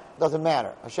Hashem. Doesn't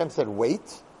matter. Hashem said, wait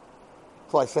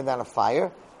till I send down a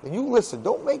fire. And you listen.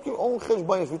 Don't make your own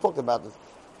cheshbonos. We talked about this.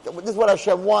 This is what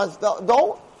Hashem wants.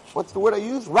 Don't, what's the word I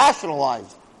use?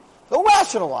 Rationalize. Don't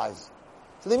rationalize.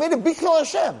 So they made a big kill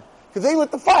Hashem. Because they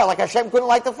lit the fire like Hashem couldn't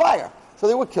light the fire. So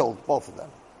they were killed, both of them.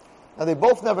 Now they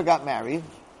both never got married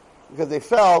because they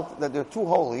felt that they're too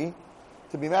holy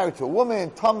to be married to a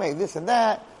woman, tamei, this and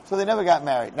that. So they never got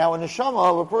married. Now a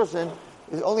neshama of a person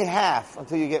is only half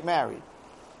until you get married.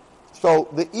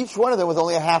 So each one of them was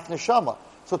only a half neshama.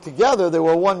 So together they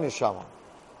were one neshama.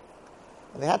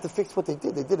 And they had to fix what they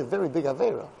did. They did a very big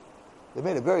avera. They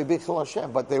made a very big chilul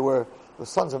Hashem, but they were the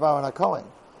sons of Aaron HaKohen.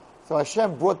 So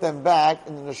Hashem brought them back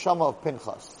in the neshama of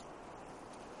Pinchas.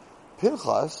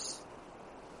 Pinchas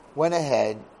went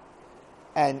ahead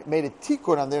and made a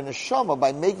tikkun on their neshama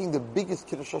by making the biggest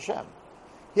kiddush Hashem.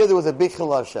 Here there was a big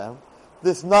chilul Hashem.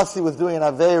 This Nasi was doing an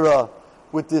avera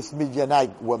with this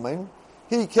Midianite woman.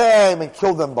 He came and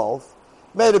killed them both.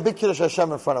 Made a big kiddush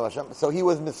Hashem in front of Hashem. So he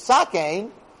was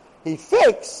misakein. He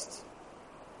fixed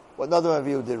what Nadav and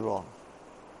Avihu did wrong.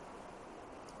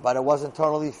 But it wasn't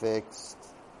totally fixed.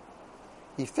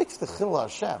 He fixed the chilul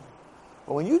Hashem.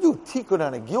 But when you do tikkun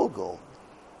on a Gilgal,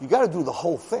 you got to do the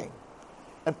whole thing.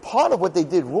 And part of what they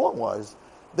did wrong was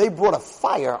they brought a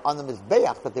fire on the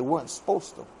Mizbeach, but they weren't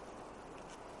supposed to.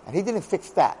 And he didn't fix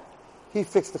that. He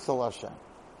fixed the chilul Hashem.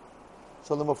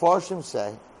 So the Mefarshim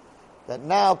say that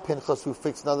now Pinchas, who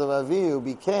fixed Nadav Avihu,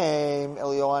 became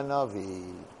Eliyahu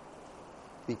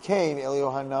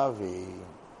HaNavi.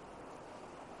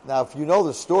 Now, if you know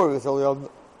the story with Eliyahu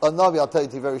HaNavi, I'll tell you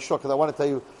to you very short, because I want to tell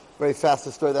you very fast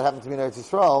the story that happened to me in Eretz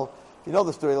Yisrael. If you know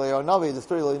the story of Eliyahu HaNavi, the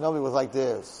story of Eliyahu HaNavi was like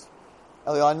this.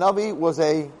 Eliyahu HaNavi was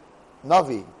a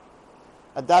Navi.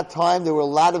 At that time, there were a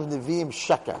lot of Nevi'im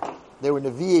Sheker. They were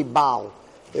Nevi'im Baal.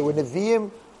 They were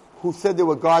Nevi'im who said they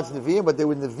were God's Nevi'im, but they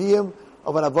were Nevi'im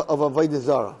of Avodah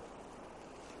Zarah.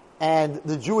 And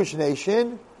the Jewish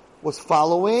nation was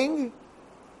following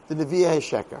the Nevi'im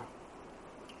Sheker.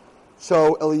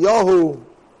 So Eliyahu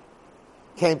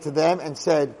came to them and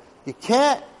said, you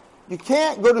can't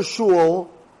go to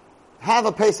shul, have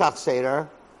a Pesach Seder,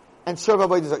 and serve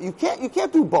Avodah Zarah. You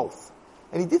can't do both.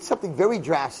 And he did something very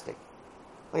drastic.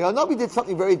 Eliyahu HaNavi did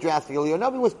something very drastic. Eliyahu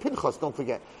HaNavi was Pinchas, don't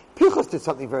forget. Pinchas did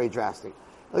something very drastic.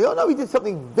 Eliyahu HaNavi did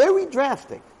something very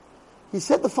drastic. He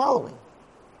said the following.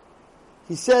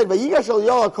 He said, "Vayigash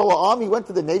Eliyahu kol ha'am." He went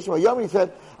to the nation. He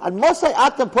said, "Ad mosai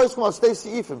atem poiskum al stei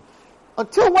seifim."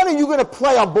 Until when are you going to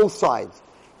play on both sides?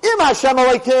 Im Hashem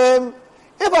Elokim,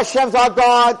 if Hashem's our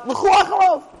God, l'chu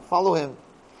acharav, follow him.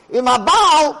 Im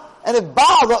Baal, and if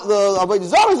Baal, the Avodah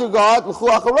Zarah is your God, l'chu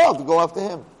acharav, go after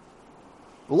him.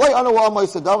 And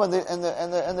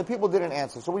the people didn't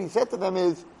answer. So what he said to them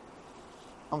is,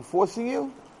 I'm forcing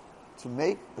you to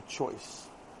make a choice.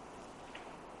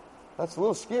 That's a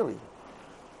little scary.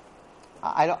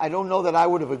 I don't know that I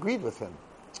would have agreed with him.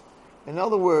 In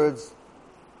other words,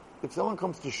 if someone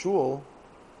comes to shul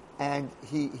and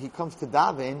he comes to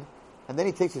daven and then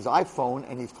he takes his iPhone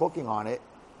and he's talking on it,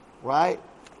 right?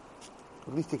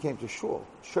 At least he came to shul.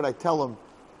 Should I tell him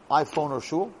iPhone or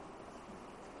shul?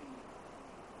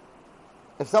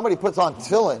 If somebody puts on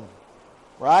tefillin,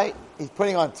 right? He's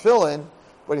putting on tefillin,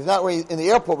 but he's not wearing in the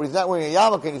airport, but he's not wearing a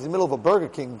yarmulke, and he's in the middle of a Burger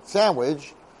King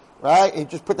sandwich, right? He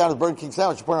just put down his Burger King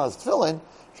sandwich, he put on his tefillin.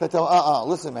 Should I tell him,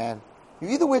 listen, man, you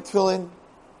either wear tefillin,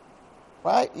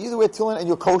 right? You either wear tefillin and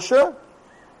you're kosher,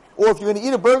 or if you're going to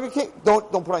eat a Burger King, don't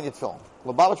put on your tefillin.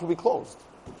 Lubavitch will be closed.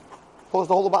 Close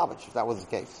the whole Lubavitch, if that was the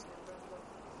case.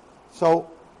 So,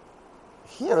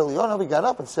 here, Eliyahu HaNavi got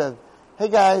up and said, hey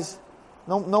guys,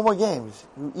 no more games.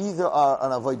 You either are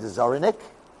an Avodah Zarahnik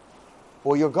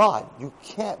or you're God. You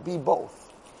can't be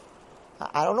both.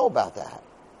 I don't know about that.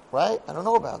 Right? I don't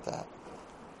know about that.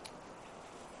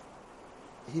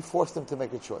 he forced them to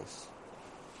make a choice.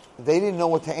 They didn't know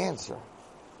what to answer.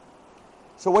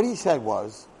 So what he said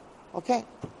was, okay,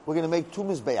 we're going to make 2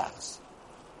 mizbeachs.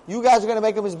 You guys are going to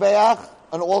make a mizbeach,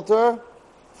 an altar,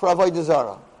 for Avodah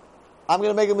Zarah. I'm going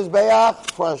to make a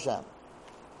mizbeach for Hashem.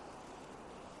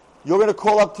 You're going to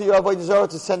call up to your Avodah Zarah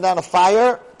to send down a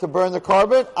fire to burn the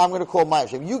carbon. I'm going to call my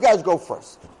Hashem. You guys go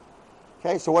first.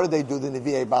 Okay, so what did they do? The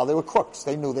Nevi'ei Baal, they were crooks.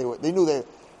 They knew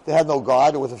they had no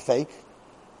God. It was a fake.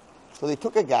 So they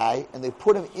took a guy and they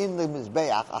put him in the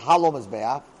mizbeach, a hollow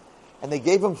mizbeach, and they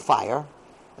gave him fire.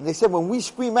 And they said, when we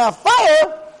scream out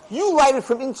fire, you light it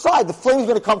from inside. The flame's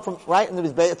going to come from right in the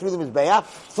mizbeach, through the mizbeach.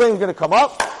 Flame's going to come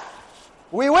up.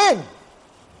 We win.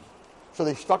 So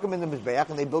they stuck him in the mizbeach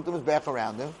and they built the mizbeach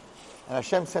around him. And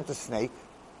Hashem sent a snake,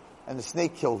 and the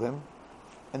snake killed him.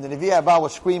 And the Nevi'ei Baal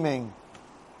was screaming,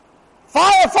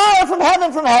 fire, fire from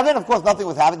heaven, from heaven. Of course, nothing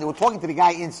was happening. They were talking to the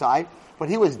guy inside, but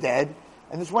he was dead.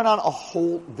 And this went on a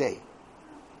whole day.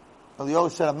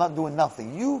 Eliyahu said, I'm not doing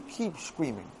nothing. You keep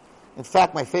screaming. In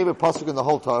fact, my favorite pasuk in the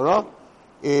whole Torah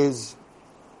is,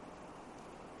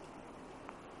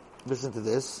 listen to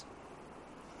this,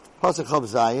 pasuk Chav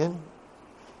Zayin.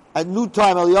 At noon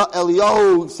time,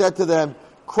 Eliyahu said to them,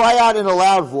 cry out in a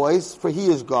loud voice, for he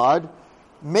is God.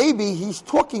 Maybe he's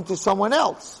talking to someone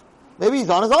else. Maybe he's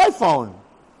on his iPhone.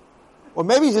 Or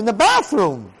maybe he's in the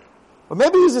bathroom. Or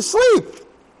maybe he's asleep.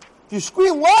 If you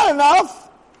scream loud enough,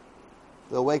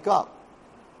 they'll wake up.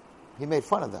 He made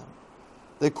fun of them.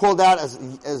 They called out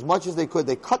as much as they could.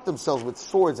 They cut themselves with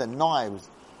swords and knives,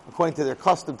 according to their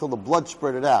custom, till the blood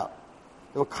spurted out.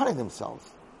 They were cutting themselves.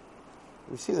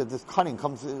 We see that this cutting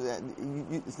comes,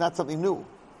 it's not something new.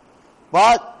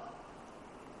 But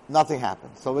nothing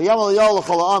happened. So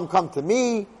come to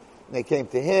me, and they came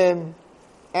to him,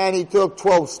 and he took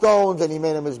 12 stones, and he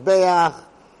made a mizbeach,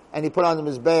 and he put on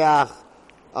the mizbeach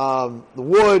the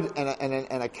wood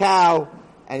and a cow,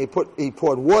 and he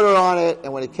poured water on it,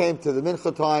 and when it came to the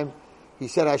mincha time, he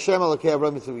said, Hashem Elokei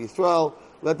Avraham Yitzchak Yisrael,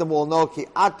 let them all know, Ki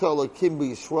Ata Elokim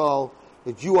Yisrael,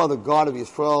 that you are the God of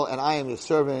Yisrael, and I am your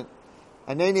servant.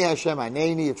 Aneni Hashem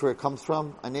Aneni, it's where it comes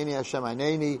from. Aneni Hashem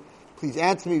Aneni. Please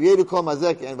answer me. And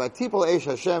by Tipol Eish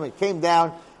Hashem, it came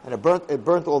down, and it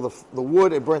burnt all the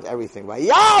wood, it burnt everything. They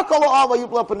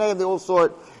all saw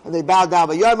it, and they bowed down.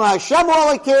 Hashem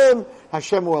Elokim,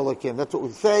 Hashem Elokim. That's what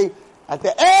we say at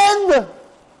the end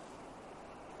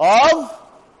of,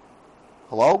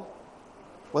 hello?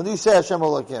 When do you say Hashem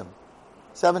Elokim?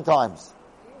 7 times.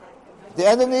 At the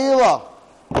end of Ne'ilah.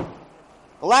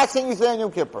 The last thing you say on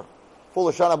Yom Kippur. Full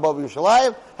of Shana Bav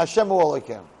Yerushalayim, Hashem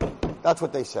Elokim. That's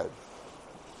what they said.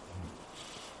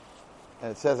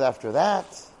 And it says after that,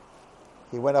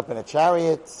 he went up in a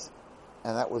chariot,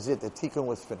 and that was it. The tikkun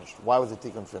was finished. Why was the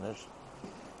tikkun finished?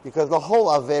 Because the whole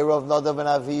Aveira of Nadav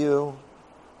and Avihu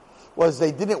was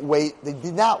they didn't wait. They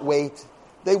did not wait.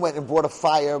 They went and brought a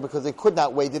fire because they could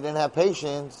not wait. They didn't have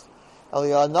patience.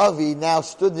 Eliyahu Navi now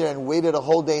stood there and waited a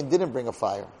whole day and didn't bring a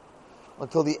fire.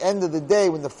 Until the end of the day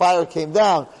when the fire came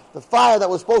down. The fire that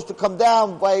was supposed to come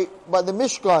down by the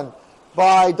Mishkan,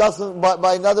 by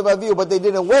Nadav Avihu, but they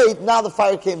didn't wait. Now the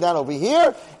fire came down over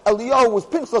here. Eliyahu was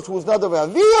Pinchas, who was Nadav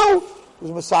Avihu,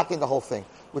 who was masaking the whole thing.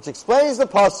 Which explains the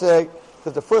pasuk,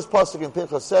 because the first pasuk in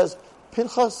Pinchas says,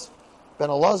 Pinchas ben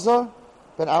Elazar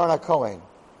ben Aaron HaKohen.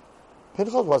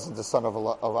 Pinchas wasn't the son of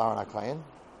Aaron HaKohen.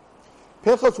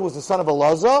 Pinchas was the son of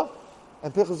Elazar,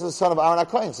 and Pinchas was the son of Aaron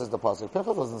HaKohen, says the pasuk.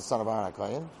 Pinchas wasn't the son of Aaron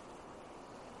HaKohen.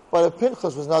 But if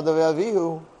Pinchas was Nadav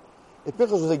Avihu, if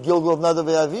Pinchas was a Gilgal of Nadav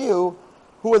Avihu,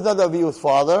 who was Nadav Avihu's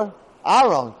father?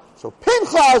 Aaron. So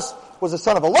Pinchas was the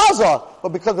son of Elazar, but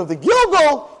because of the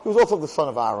Gilgal, he was also the son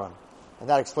of Aaron. And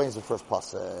that explains the first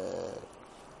pasuk.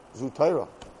 Zu Torah.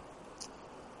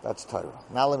 That's Torah.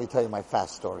 Now let me tell you my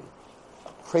fast story.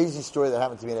 Crazy story that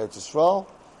happened to me in Eretz Yisrael.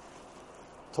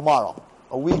 Tomorrow.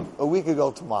 A week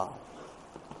ago tomorrow.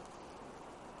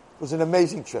 It was an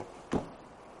amazing trip. I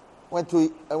went to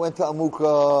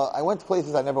Amuka. I went to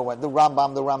places I never went. The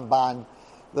Rambam, the Ramban,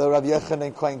 the Rav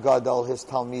Yechanan Kohen Gadol, his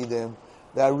Talmidim,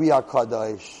 the Ari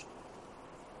HaKadosh.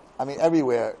 I mean,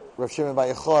 everywhere. Rav Shimon Bar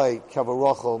Yochai,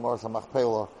 Kavarochel, Moritz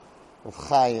HaMachpelah, Rav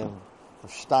Chaim,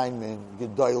 Rav Steinman,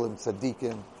 Gedolim,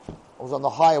 Tzadikim. I was on the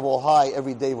high of all high.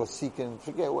 Every day was seeking.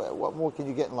 Forget, what more can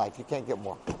you get in life? You can't get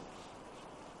more.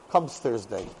 Comes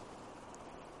Thursday.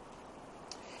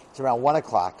 It's around 1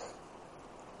 o'clock.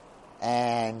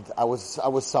 And I was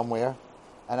somewhere,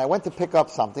 and I went to pick up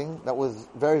something that was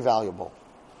very valuable.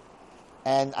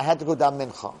 And I had to go down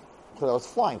Mincha, because I was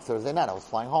flying Thursday night. I was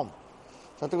flying home.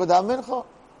 So I had to go down Mincha.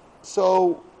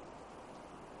 So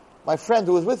my friend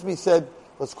who was with me said,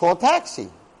 let's call a taxi.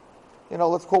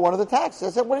 Let's call one of the taxis.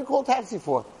 I said, what do you call a taxi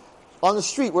for? on the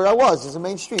street where I was. There's a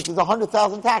main street. There's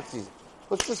 100,000 taxis.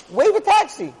 Let's just wave a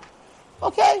taxi.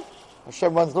 Okay.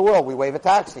 Hashem runs the world. We wave a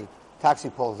taxi. Taxi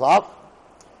pulls up.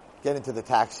 Get into the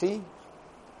taxi.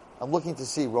 I'm looking to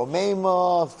see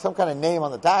Romema, some kind of name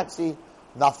on the taxi.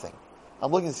 Nothing.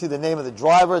 I'm looking to see the name of the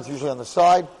driver. It's usually on the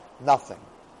side. Nothing.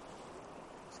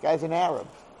 This guy's an Arab.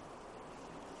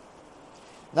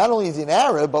 Not only is he an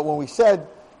Arab, but when we said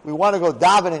we want to go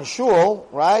daven in shul,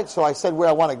 right? So I said where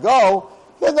I want to go.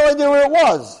 He had no idea where it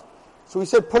was. So he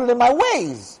said, put it in my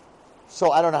Waze.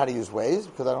 So I don't know how to use Waze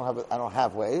because I don't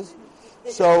have Waze.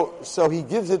 So he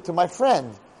gives it to my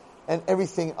friend, and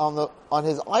everything on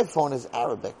his iPhone is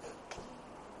Arabic.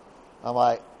 I'm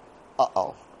like,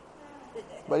 uh-oh.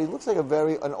 But he looks like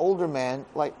an older man,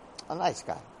 like a nice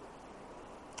guy.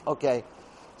 Okay.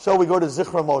 So we go to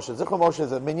Zichra Moshe. Zichra Moshe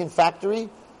is a minion factory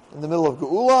in the middle of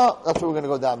Geula. That's where we're going to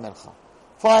go daven mincha.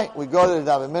 Fine. We go to the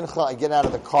daven mincha. I get out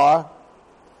of the car.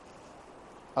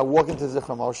 I walk into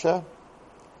Zichra Moshe.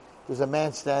 There's a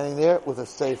man standing there with a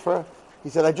sefer. He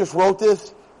said, I just wrote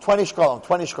this, 20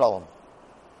 shkolim.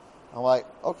 I'm like,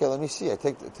 okay, let me see. I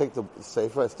take the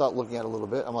sefer. I start looking at it a little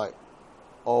bit. I'm like,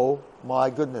 oh my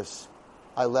goodness.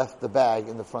 I left the bag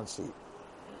in the front seat.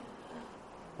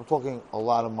 I'm talking a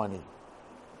lot of money.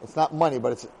 It's not money,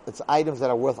 but it's items that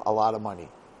are worth a lot of money.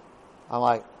 I'm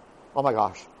like, oh my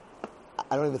gosh.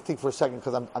 I don't even think for a second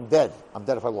because I'm dead. I'm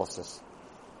dead if I lost this.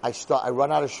 I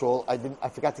run out of shul. I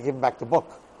forgot to give him back the book.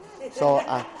 So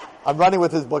I'm running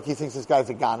with his book. He thinks this guy's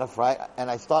a ganef, right? And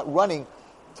I start running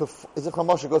to, Zichron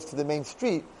Moshe goes to the main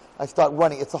street. I start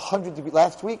running. It's 100 degrees.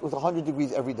 Last week it was 100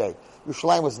 degrees every day.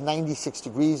 Yerushalayim was 96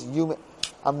 degrees. Humid.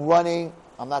 I'm running.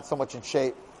 I'm not so much in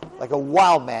shape. Like a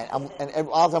wild man.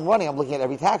 As I'm running, I'm looking at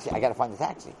every taxi. I got to find the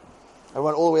taxi. I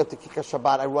run all the way up to Kikar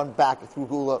Shabbat. I run back through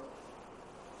Gula.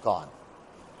 Gone.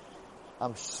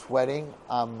 I'm sweating.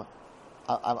 I'm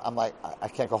like, I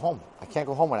can't go home. I can't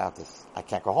go home without this. I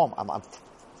can't go home. I'm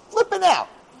flipping out.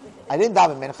 I didn't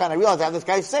daven mincha, and I realized I have this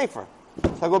guy's safer.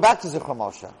 So I go back to Zichron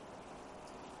Moshe.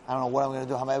 I don't know what I'm going to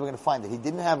do. How am I ever going to find it? He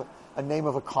didn't have a name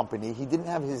of a company. He didn't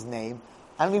have his name.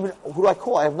 I don't even, who do I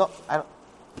call? I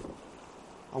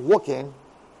walk in,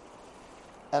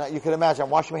 and you can imagine, I'm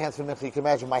washing my hands from mincha. You can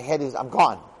imagine my head I'm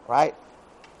gone, right?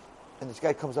 And this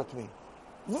guy comes up to me.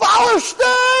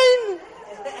 Wallerstein!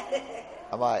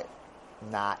 I'm like,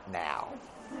 not now.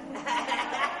 He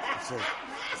says,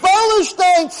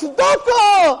 Wallerstein,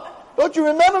 tzedakah! Don't you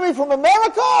remember me from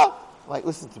America? I'm like,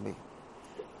 listen to me.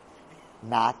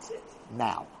 Not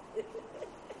now.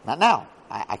 Not now.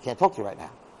 I can't talk to you right now.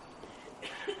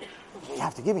 You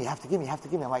have to give me.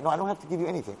 I'm like, no, I don't have to give you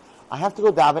anything. I have to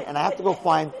go daven, and I have to go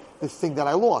find this thing that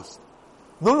I lost.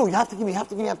 No, you have to give me.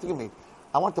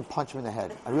 I want to punch him in the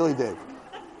head. I really did.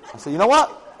 I said, you know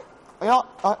what? Okay.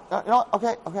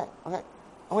 I'm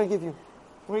going to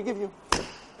give you.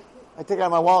 I take out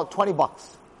of my wallet $20.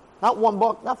 Not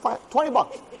 $1, not $5,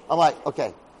 $20. I'm like,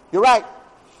 okay, you're right.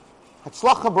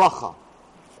 Hatzlacha bracha.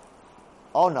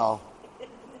 Oh no.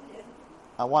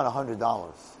 I want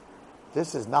 $100.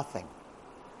 This is nothing.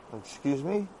 Excuse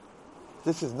me?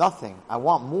 This is nothing. I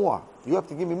want more. You have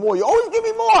to give me more. You always give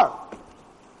me more.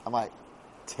 I'm like,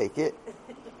 take it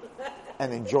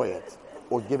and enjoy it,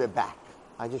 or give it back.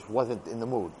 I just wasn't in the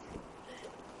mood.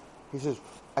 He says,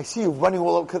 I see you running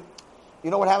all over. You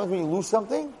know what happens when you lose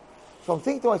something? So I'm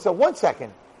thinking to myself, 1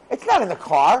 second. It's not in the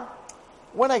car.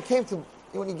 When he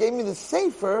gave me the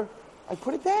safer, I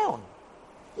put it down.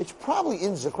 It's probably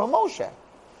in Zichron Moshe.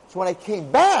 So when I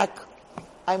came back,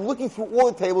 I'm looking through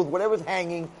all the tables, whatever's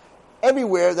hanging,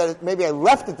 everywhere that maybe I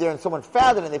left it there and someone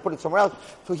found it and they put it somewhere else.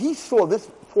 So he saw, this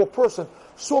poor person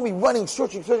saw me running,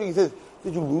 searching. He says,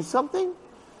 did you lose something?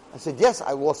 I said, yes,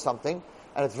 I lost something,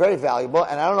 and it's very valuable,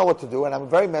 and I don't know what to do, and I'm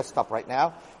very messed up right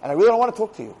now, and I really don't want to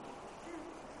talk to you.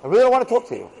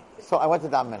 So I went to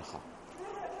daven mincha.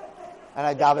 And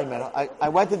I daven mincha. I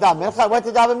went to daven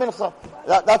mincha.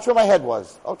 That's where my head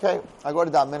was. Okay, I go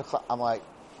to daven mincha. I'm like,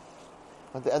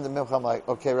 at the end of mincha, I'm like,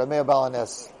 okay, Rameh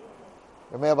Balanes,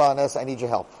 I need your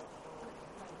help.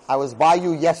 I was by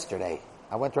you yesterday.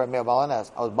 I went to Rameh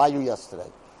Balanes. I was by you yesterday.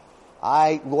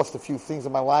 I lost a few things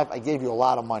in my life. I gave you a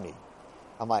lot of money.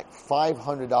 I'm like,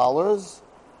 $500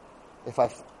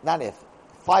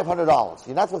 $500.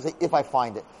 You're not supposed to say if I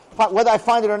find it. Whether I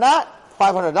find it or not,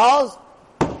 $500.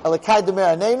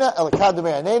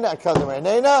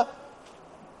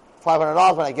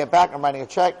 $500 when I get back, I'm writing a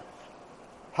check.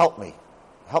 Help me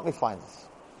find this.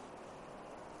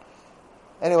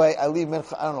 Anyway, I leave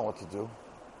mincha. I don't know what to do.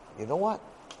 You know what?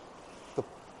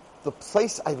 The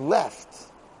place I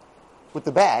left with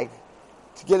the bag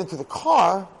to get into the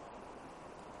car,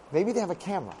 maybe they have a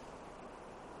camera.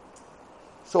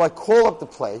 So I call up the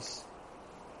place,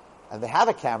 and they have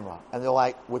a camera, and they're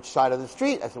like, which side of the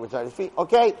street? I said, which side of the street?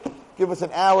 Okay, give us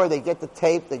an hour. They get the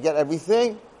tape, they get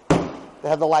everything. They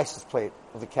have the license plate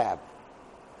of the cab.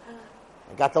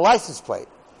 I got the license plate.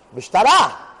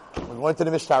 Mishtara. We went to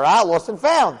the Mishtara, lost and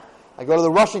found. I go to the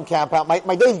Russian compound.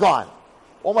 My day's gone.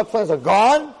 All my plans are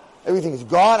gone. Everything is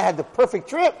gone. I had the perfect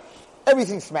trip.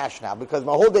 Everything's smashed now because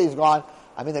my whole day is gone.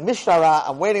 I'm in the Mishtara.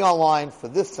 I'm waiting online for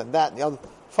this and that and the other.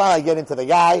 Finally, I get into the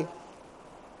guy.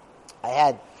 I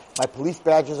had my police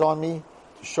badges on me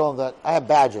to show him that I have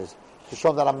badges to show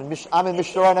him that I'm in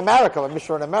Mishtara in America. I'm in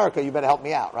Mishtara in America. You better help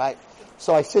me out, right?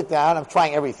 So I sit down. I'm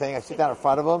trying everything. I sit down in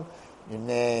front of him. Your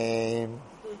name,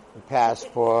 your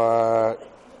passport.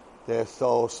 They're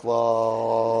so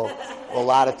slow. A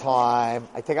lot of time.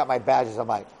 I take out my badges. I'm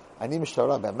like, I need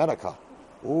Mishtara in America.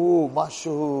 Ooh,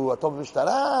 mashu, Hatov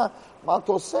Mishtara,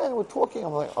 Maltosen. We're talking.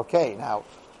 I'm like, okay, now,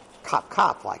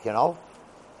 cop, like, you know.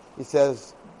 He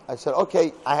says, I said,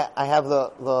 okay, I have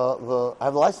the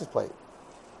license plate.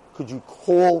 Could you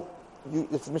call?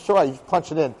 It's Mishtara. You just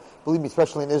punch it in. Believe me,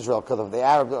 especially in Israel, because of the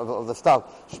Arab of the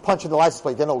stuff. Just punch in the license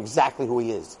plate. They know exactly who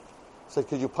he is. I said,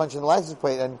 could you punch in the license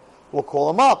plate and we'll call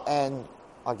him up and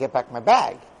I'll get back my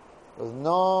bag. He goes,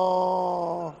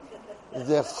 no. There's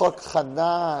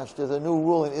a new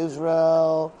rule in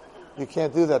Israel. You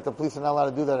can't do that. The police are not allowed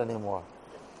to do that anymore.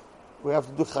 We have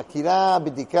to do chakira.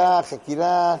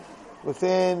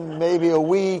 Within maybe a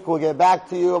week, we'll get back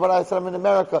to you. But I said, I'm in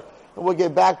America. And we'll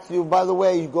get back to you. By the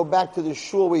way, you go back to the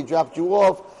shul where he dropped you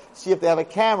off, see if they have a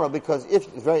camera, because it's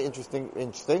very interesting,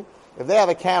 if they have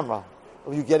a camera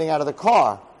of you getting out of the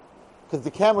car, because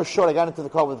the camera showed I got into the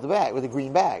car with the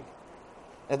green bag.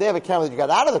 And if they have a camera that you got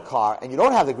out of the car and you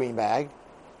don't have the green bag,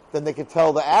 then they can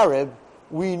tell the Arab,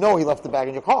 we know he left the bag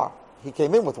in your car. He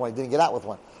came in with one, he didn't get out with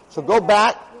one. So go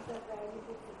back.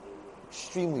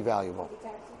 Extremely valuable.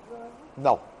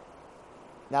 No.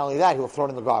 Not only that, he'll throw it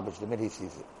in the garbage the minute he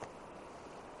sees it.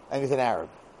 And he's an Arab.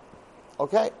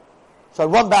 Okay? So I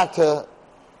run back to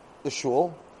the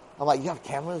shul. I'm like, you have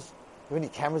cameras? You have any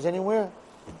cameras anywhere?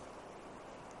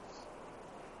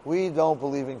 We don't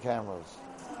believe in cameras.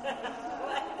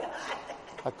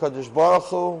 HaKadosh Baruch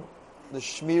Hu, the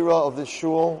Shmira of the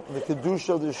shul, the Kedusha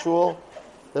of the shul,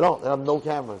 they have no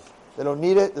cameras. They don't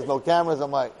need it, there's no cameras.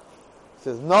 I'm like, he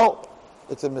says, no,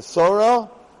 it's a Mesorah.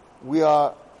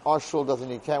 Our shul doesn't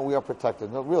need cameras, we are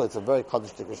protected. No, really, it's a very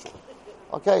Kaddish shul.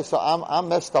 Okay, so I'm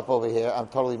messed up over here. I'm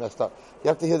totally messed up. You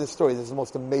have to hear this story. This is the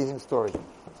most amazing story. So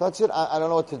that's it. I don't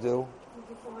know what to do.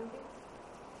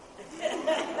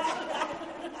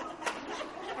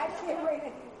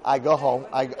 I go home.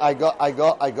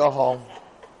 I go home.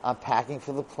 I'm packing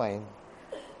for the plane,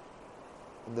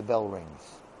 and the bell rings.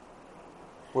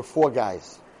 We're 4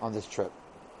 guys on this trip.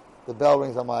 The bell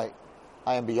rings. I'm like,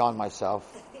 I am beyond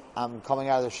myself. I'm coming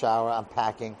out of the shower. I'm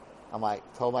packing. I'm like,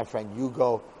 tell my friend, you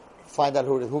go find out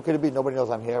who it is. Who could it be? Nobody knows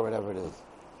I'm here. Whatever it is.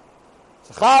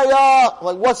 Chaya! I'm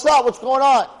like, what's up? What's going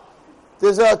on?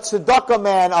 There's a tzedakah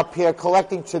man up here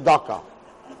collecting tzedakah.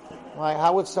 I'm like,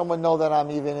 how would someone know that I'm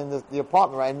even in the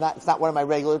apartment, right? It's not one of my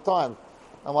regular times.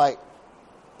 I'm like,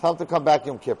 tell him to come back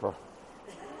Yom Kippur.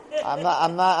 I'm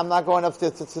not going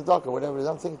upstairs to tzedakah, whatever it is.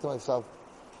 I'm thinking to myself,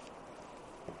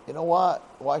 you know what?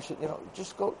 Why should,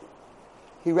 just go.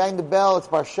 He rang the bell. It's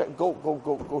Parashat.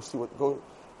 Go see what, go.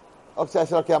 Okay, I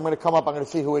said, okay, I'm going to come up. I'm going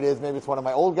to see who it is. Maybe it's one of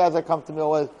my old guys I come to meal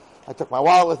with. I took my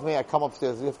wallet with me. I come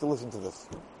upstairs. You have to listen to this.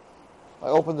 I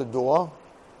open the door.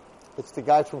 It's the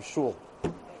guy from shul.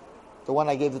 The one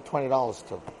I gave the $20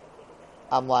 to.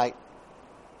 I'm like,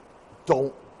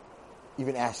 don't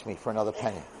even ask me for another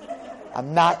penny.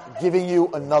 I'm not giving you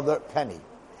another penny.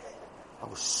 I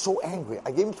was so angry.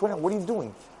 I gave him $20. What are you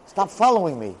doing? Stop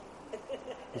following me.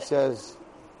 He says,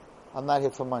 I'm not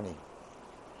here for money.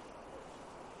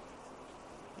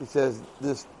 He says,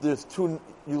 there's 2,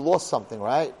 you lost something,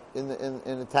 right? In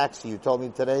the taxi. You told me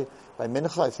today by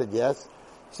Mincha. I said, yes.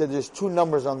 He said, there's 2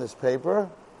 numbers on this paper.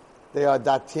 They are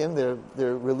datim,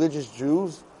 they're religious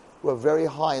Jews who are very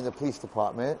high in the police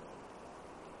department.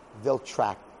 They'll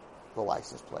track the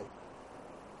license plate.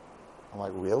 I'm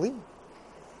like, really?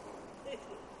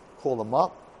 Call them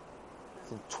up.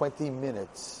 In 20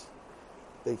 minutes,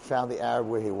 they found the Arab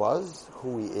where he was,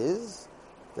 who he is,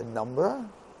 the number.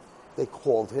 They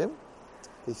called him.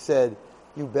 They said,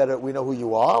 we know who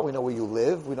you are, we know where you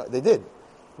live. They did.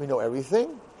 We know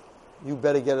everything. You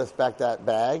better get us back that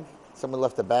bag. Someone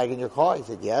left a bag in your car? He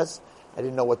said, yes. I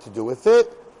didn't know what to do with it.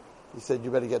 He said,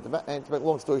 you better get the bag. And to make a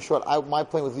long story short, my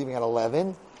plane was leaving at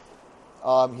 11.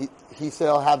 He said,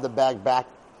 I'll have the bag back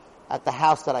at the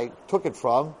house that I took it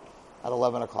from at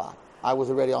 11 o'clock. I was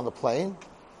already on the plane.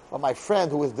 But my friend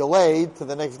who was delayed to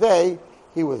the next day,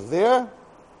 he was there.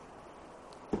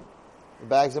 The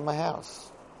bag's in my house.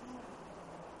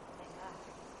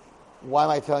 Why am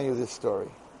I telling you this story?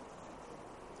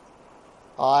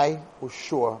 I was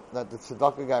sure that the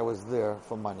tzedakah guy was there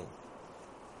for money.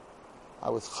 I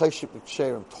was cheshik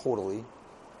b'ksherim totally.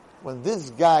 When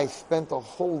this guy spent a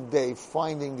whole day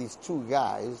finding these two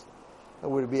guys that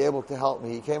would be able to help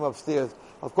me, he came upstairs.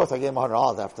 Of course, I gave him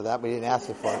 $100 after that, but he didn't ask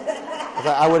it for it.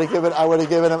 I would have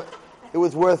given him. It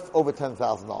was worth over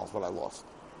 $10,000 what I lost.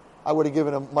 I would have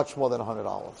given him much more than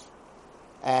 $100.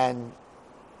 And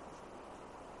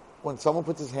when someone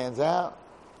puts his hands out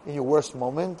in your worst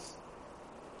moment,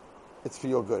 it's for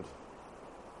your good.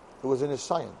 It was in his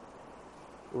sign.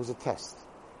 It was a test.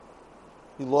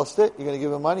 You lost it. You're going to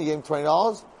give him money. You gave him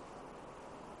 $20.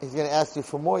 He's going to ask you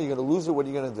for more. You're going to lose it. What are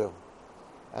you going to do?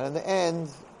 And in the end,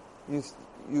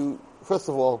 you first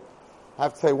of all, I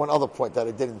have to tell you one other point that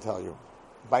I didn't tell you.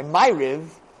 By my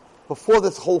riv, before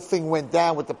this whole thing went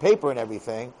down with the paper and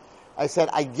everything, I said,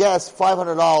 I guess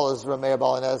 $500, Rameir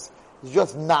Balinez, is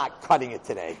just not cutting it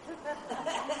today.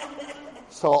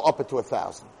 So I'll up it to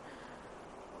 1,000.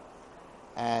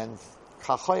 And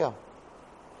kachaya,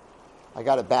 I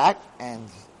got it back, and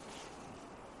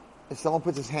if someone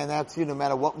puts his hand out to you, no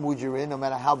matter what mood you're in, no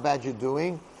matter how bad you're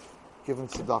doing, give him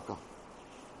tzedakah.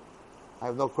 I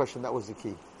have no question that was the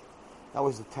key. That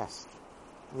was the test.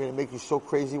 We're going to make you so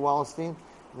crazy, Wallenstein,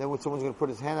 and then when someone's going to put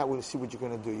his hand out, we're going to see what you're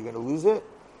going to do. You're going to lose it?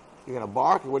 You're going to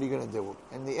bark? Or what are you going to do?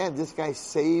 In the end, this guy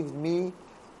saved me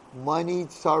money,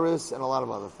 tsaris, and a lot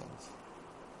of other things.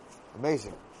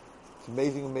 Amazing. It's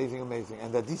amazing, amazing, amazing.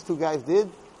 And that these two guys did,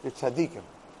 they're tzaddikim.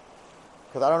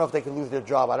 Because I don't know if they could lose their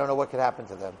job. I don't know what could happen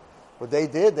to them. What they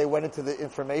did, they went into the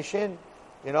information,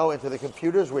 into the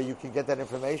computers where you can get that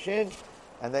information,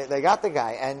 and they got the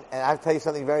guy. And I have to tell you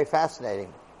something very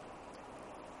fascinating.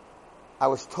 I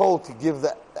was told to give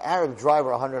the Arab driver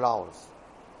 $100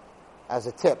 as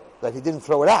a tip, that he didn't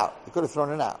throw it out. He could have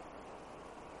thrown it out.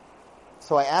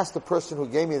 So I asked the person who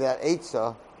gave me that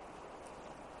eitzah,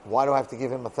 why do I have to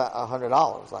give him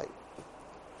 $100? Like,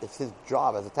 it's his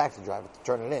job as a taxi driver to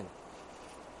turn it in.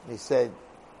 And he said,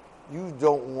 you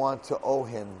don't want to owe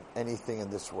him anything in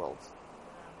this world.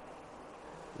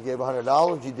 You gave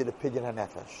 $100, you did a pidyon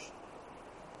hanefesh.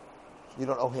 You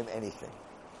don't owe him anything.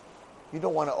 You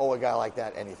don't want to owe a guy like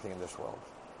that anything in this world.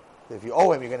 If you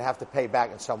owe him, you're going to have to pay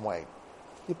back in some way.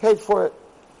 You paid for it.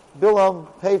 Bill him,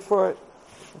 paid for it.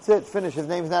 That's it, finish. His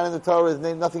name's not in the Torah,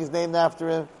 nothing's named after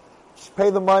him. Just pay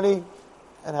the money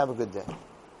and have a good day.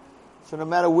 So no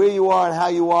matter where you are and how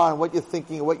you are and what you're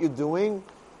thinking and what you're doing,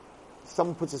 if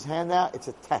someone puts his hand out, it's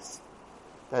a test.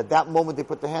 That at that moment they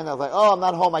put the hand out, like, oh, I'm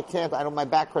not home, I can't, my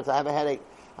back hurts, I have a headache,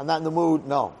 I'm not in the mood.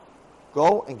 No.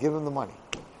 Go and give him the money.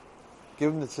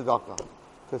 Give him the tzedakah.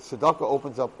 Because tzedakah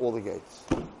opens up all the gates.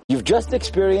 You've just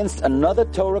experienced another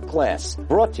Torah class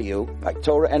brought to you by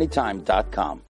TorahAnytime.com.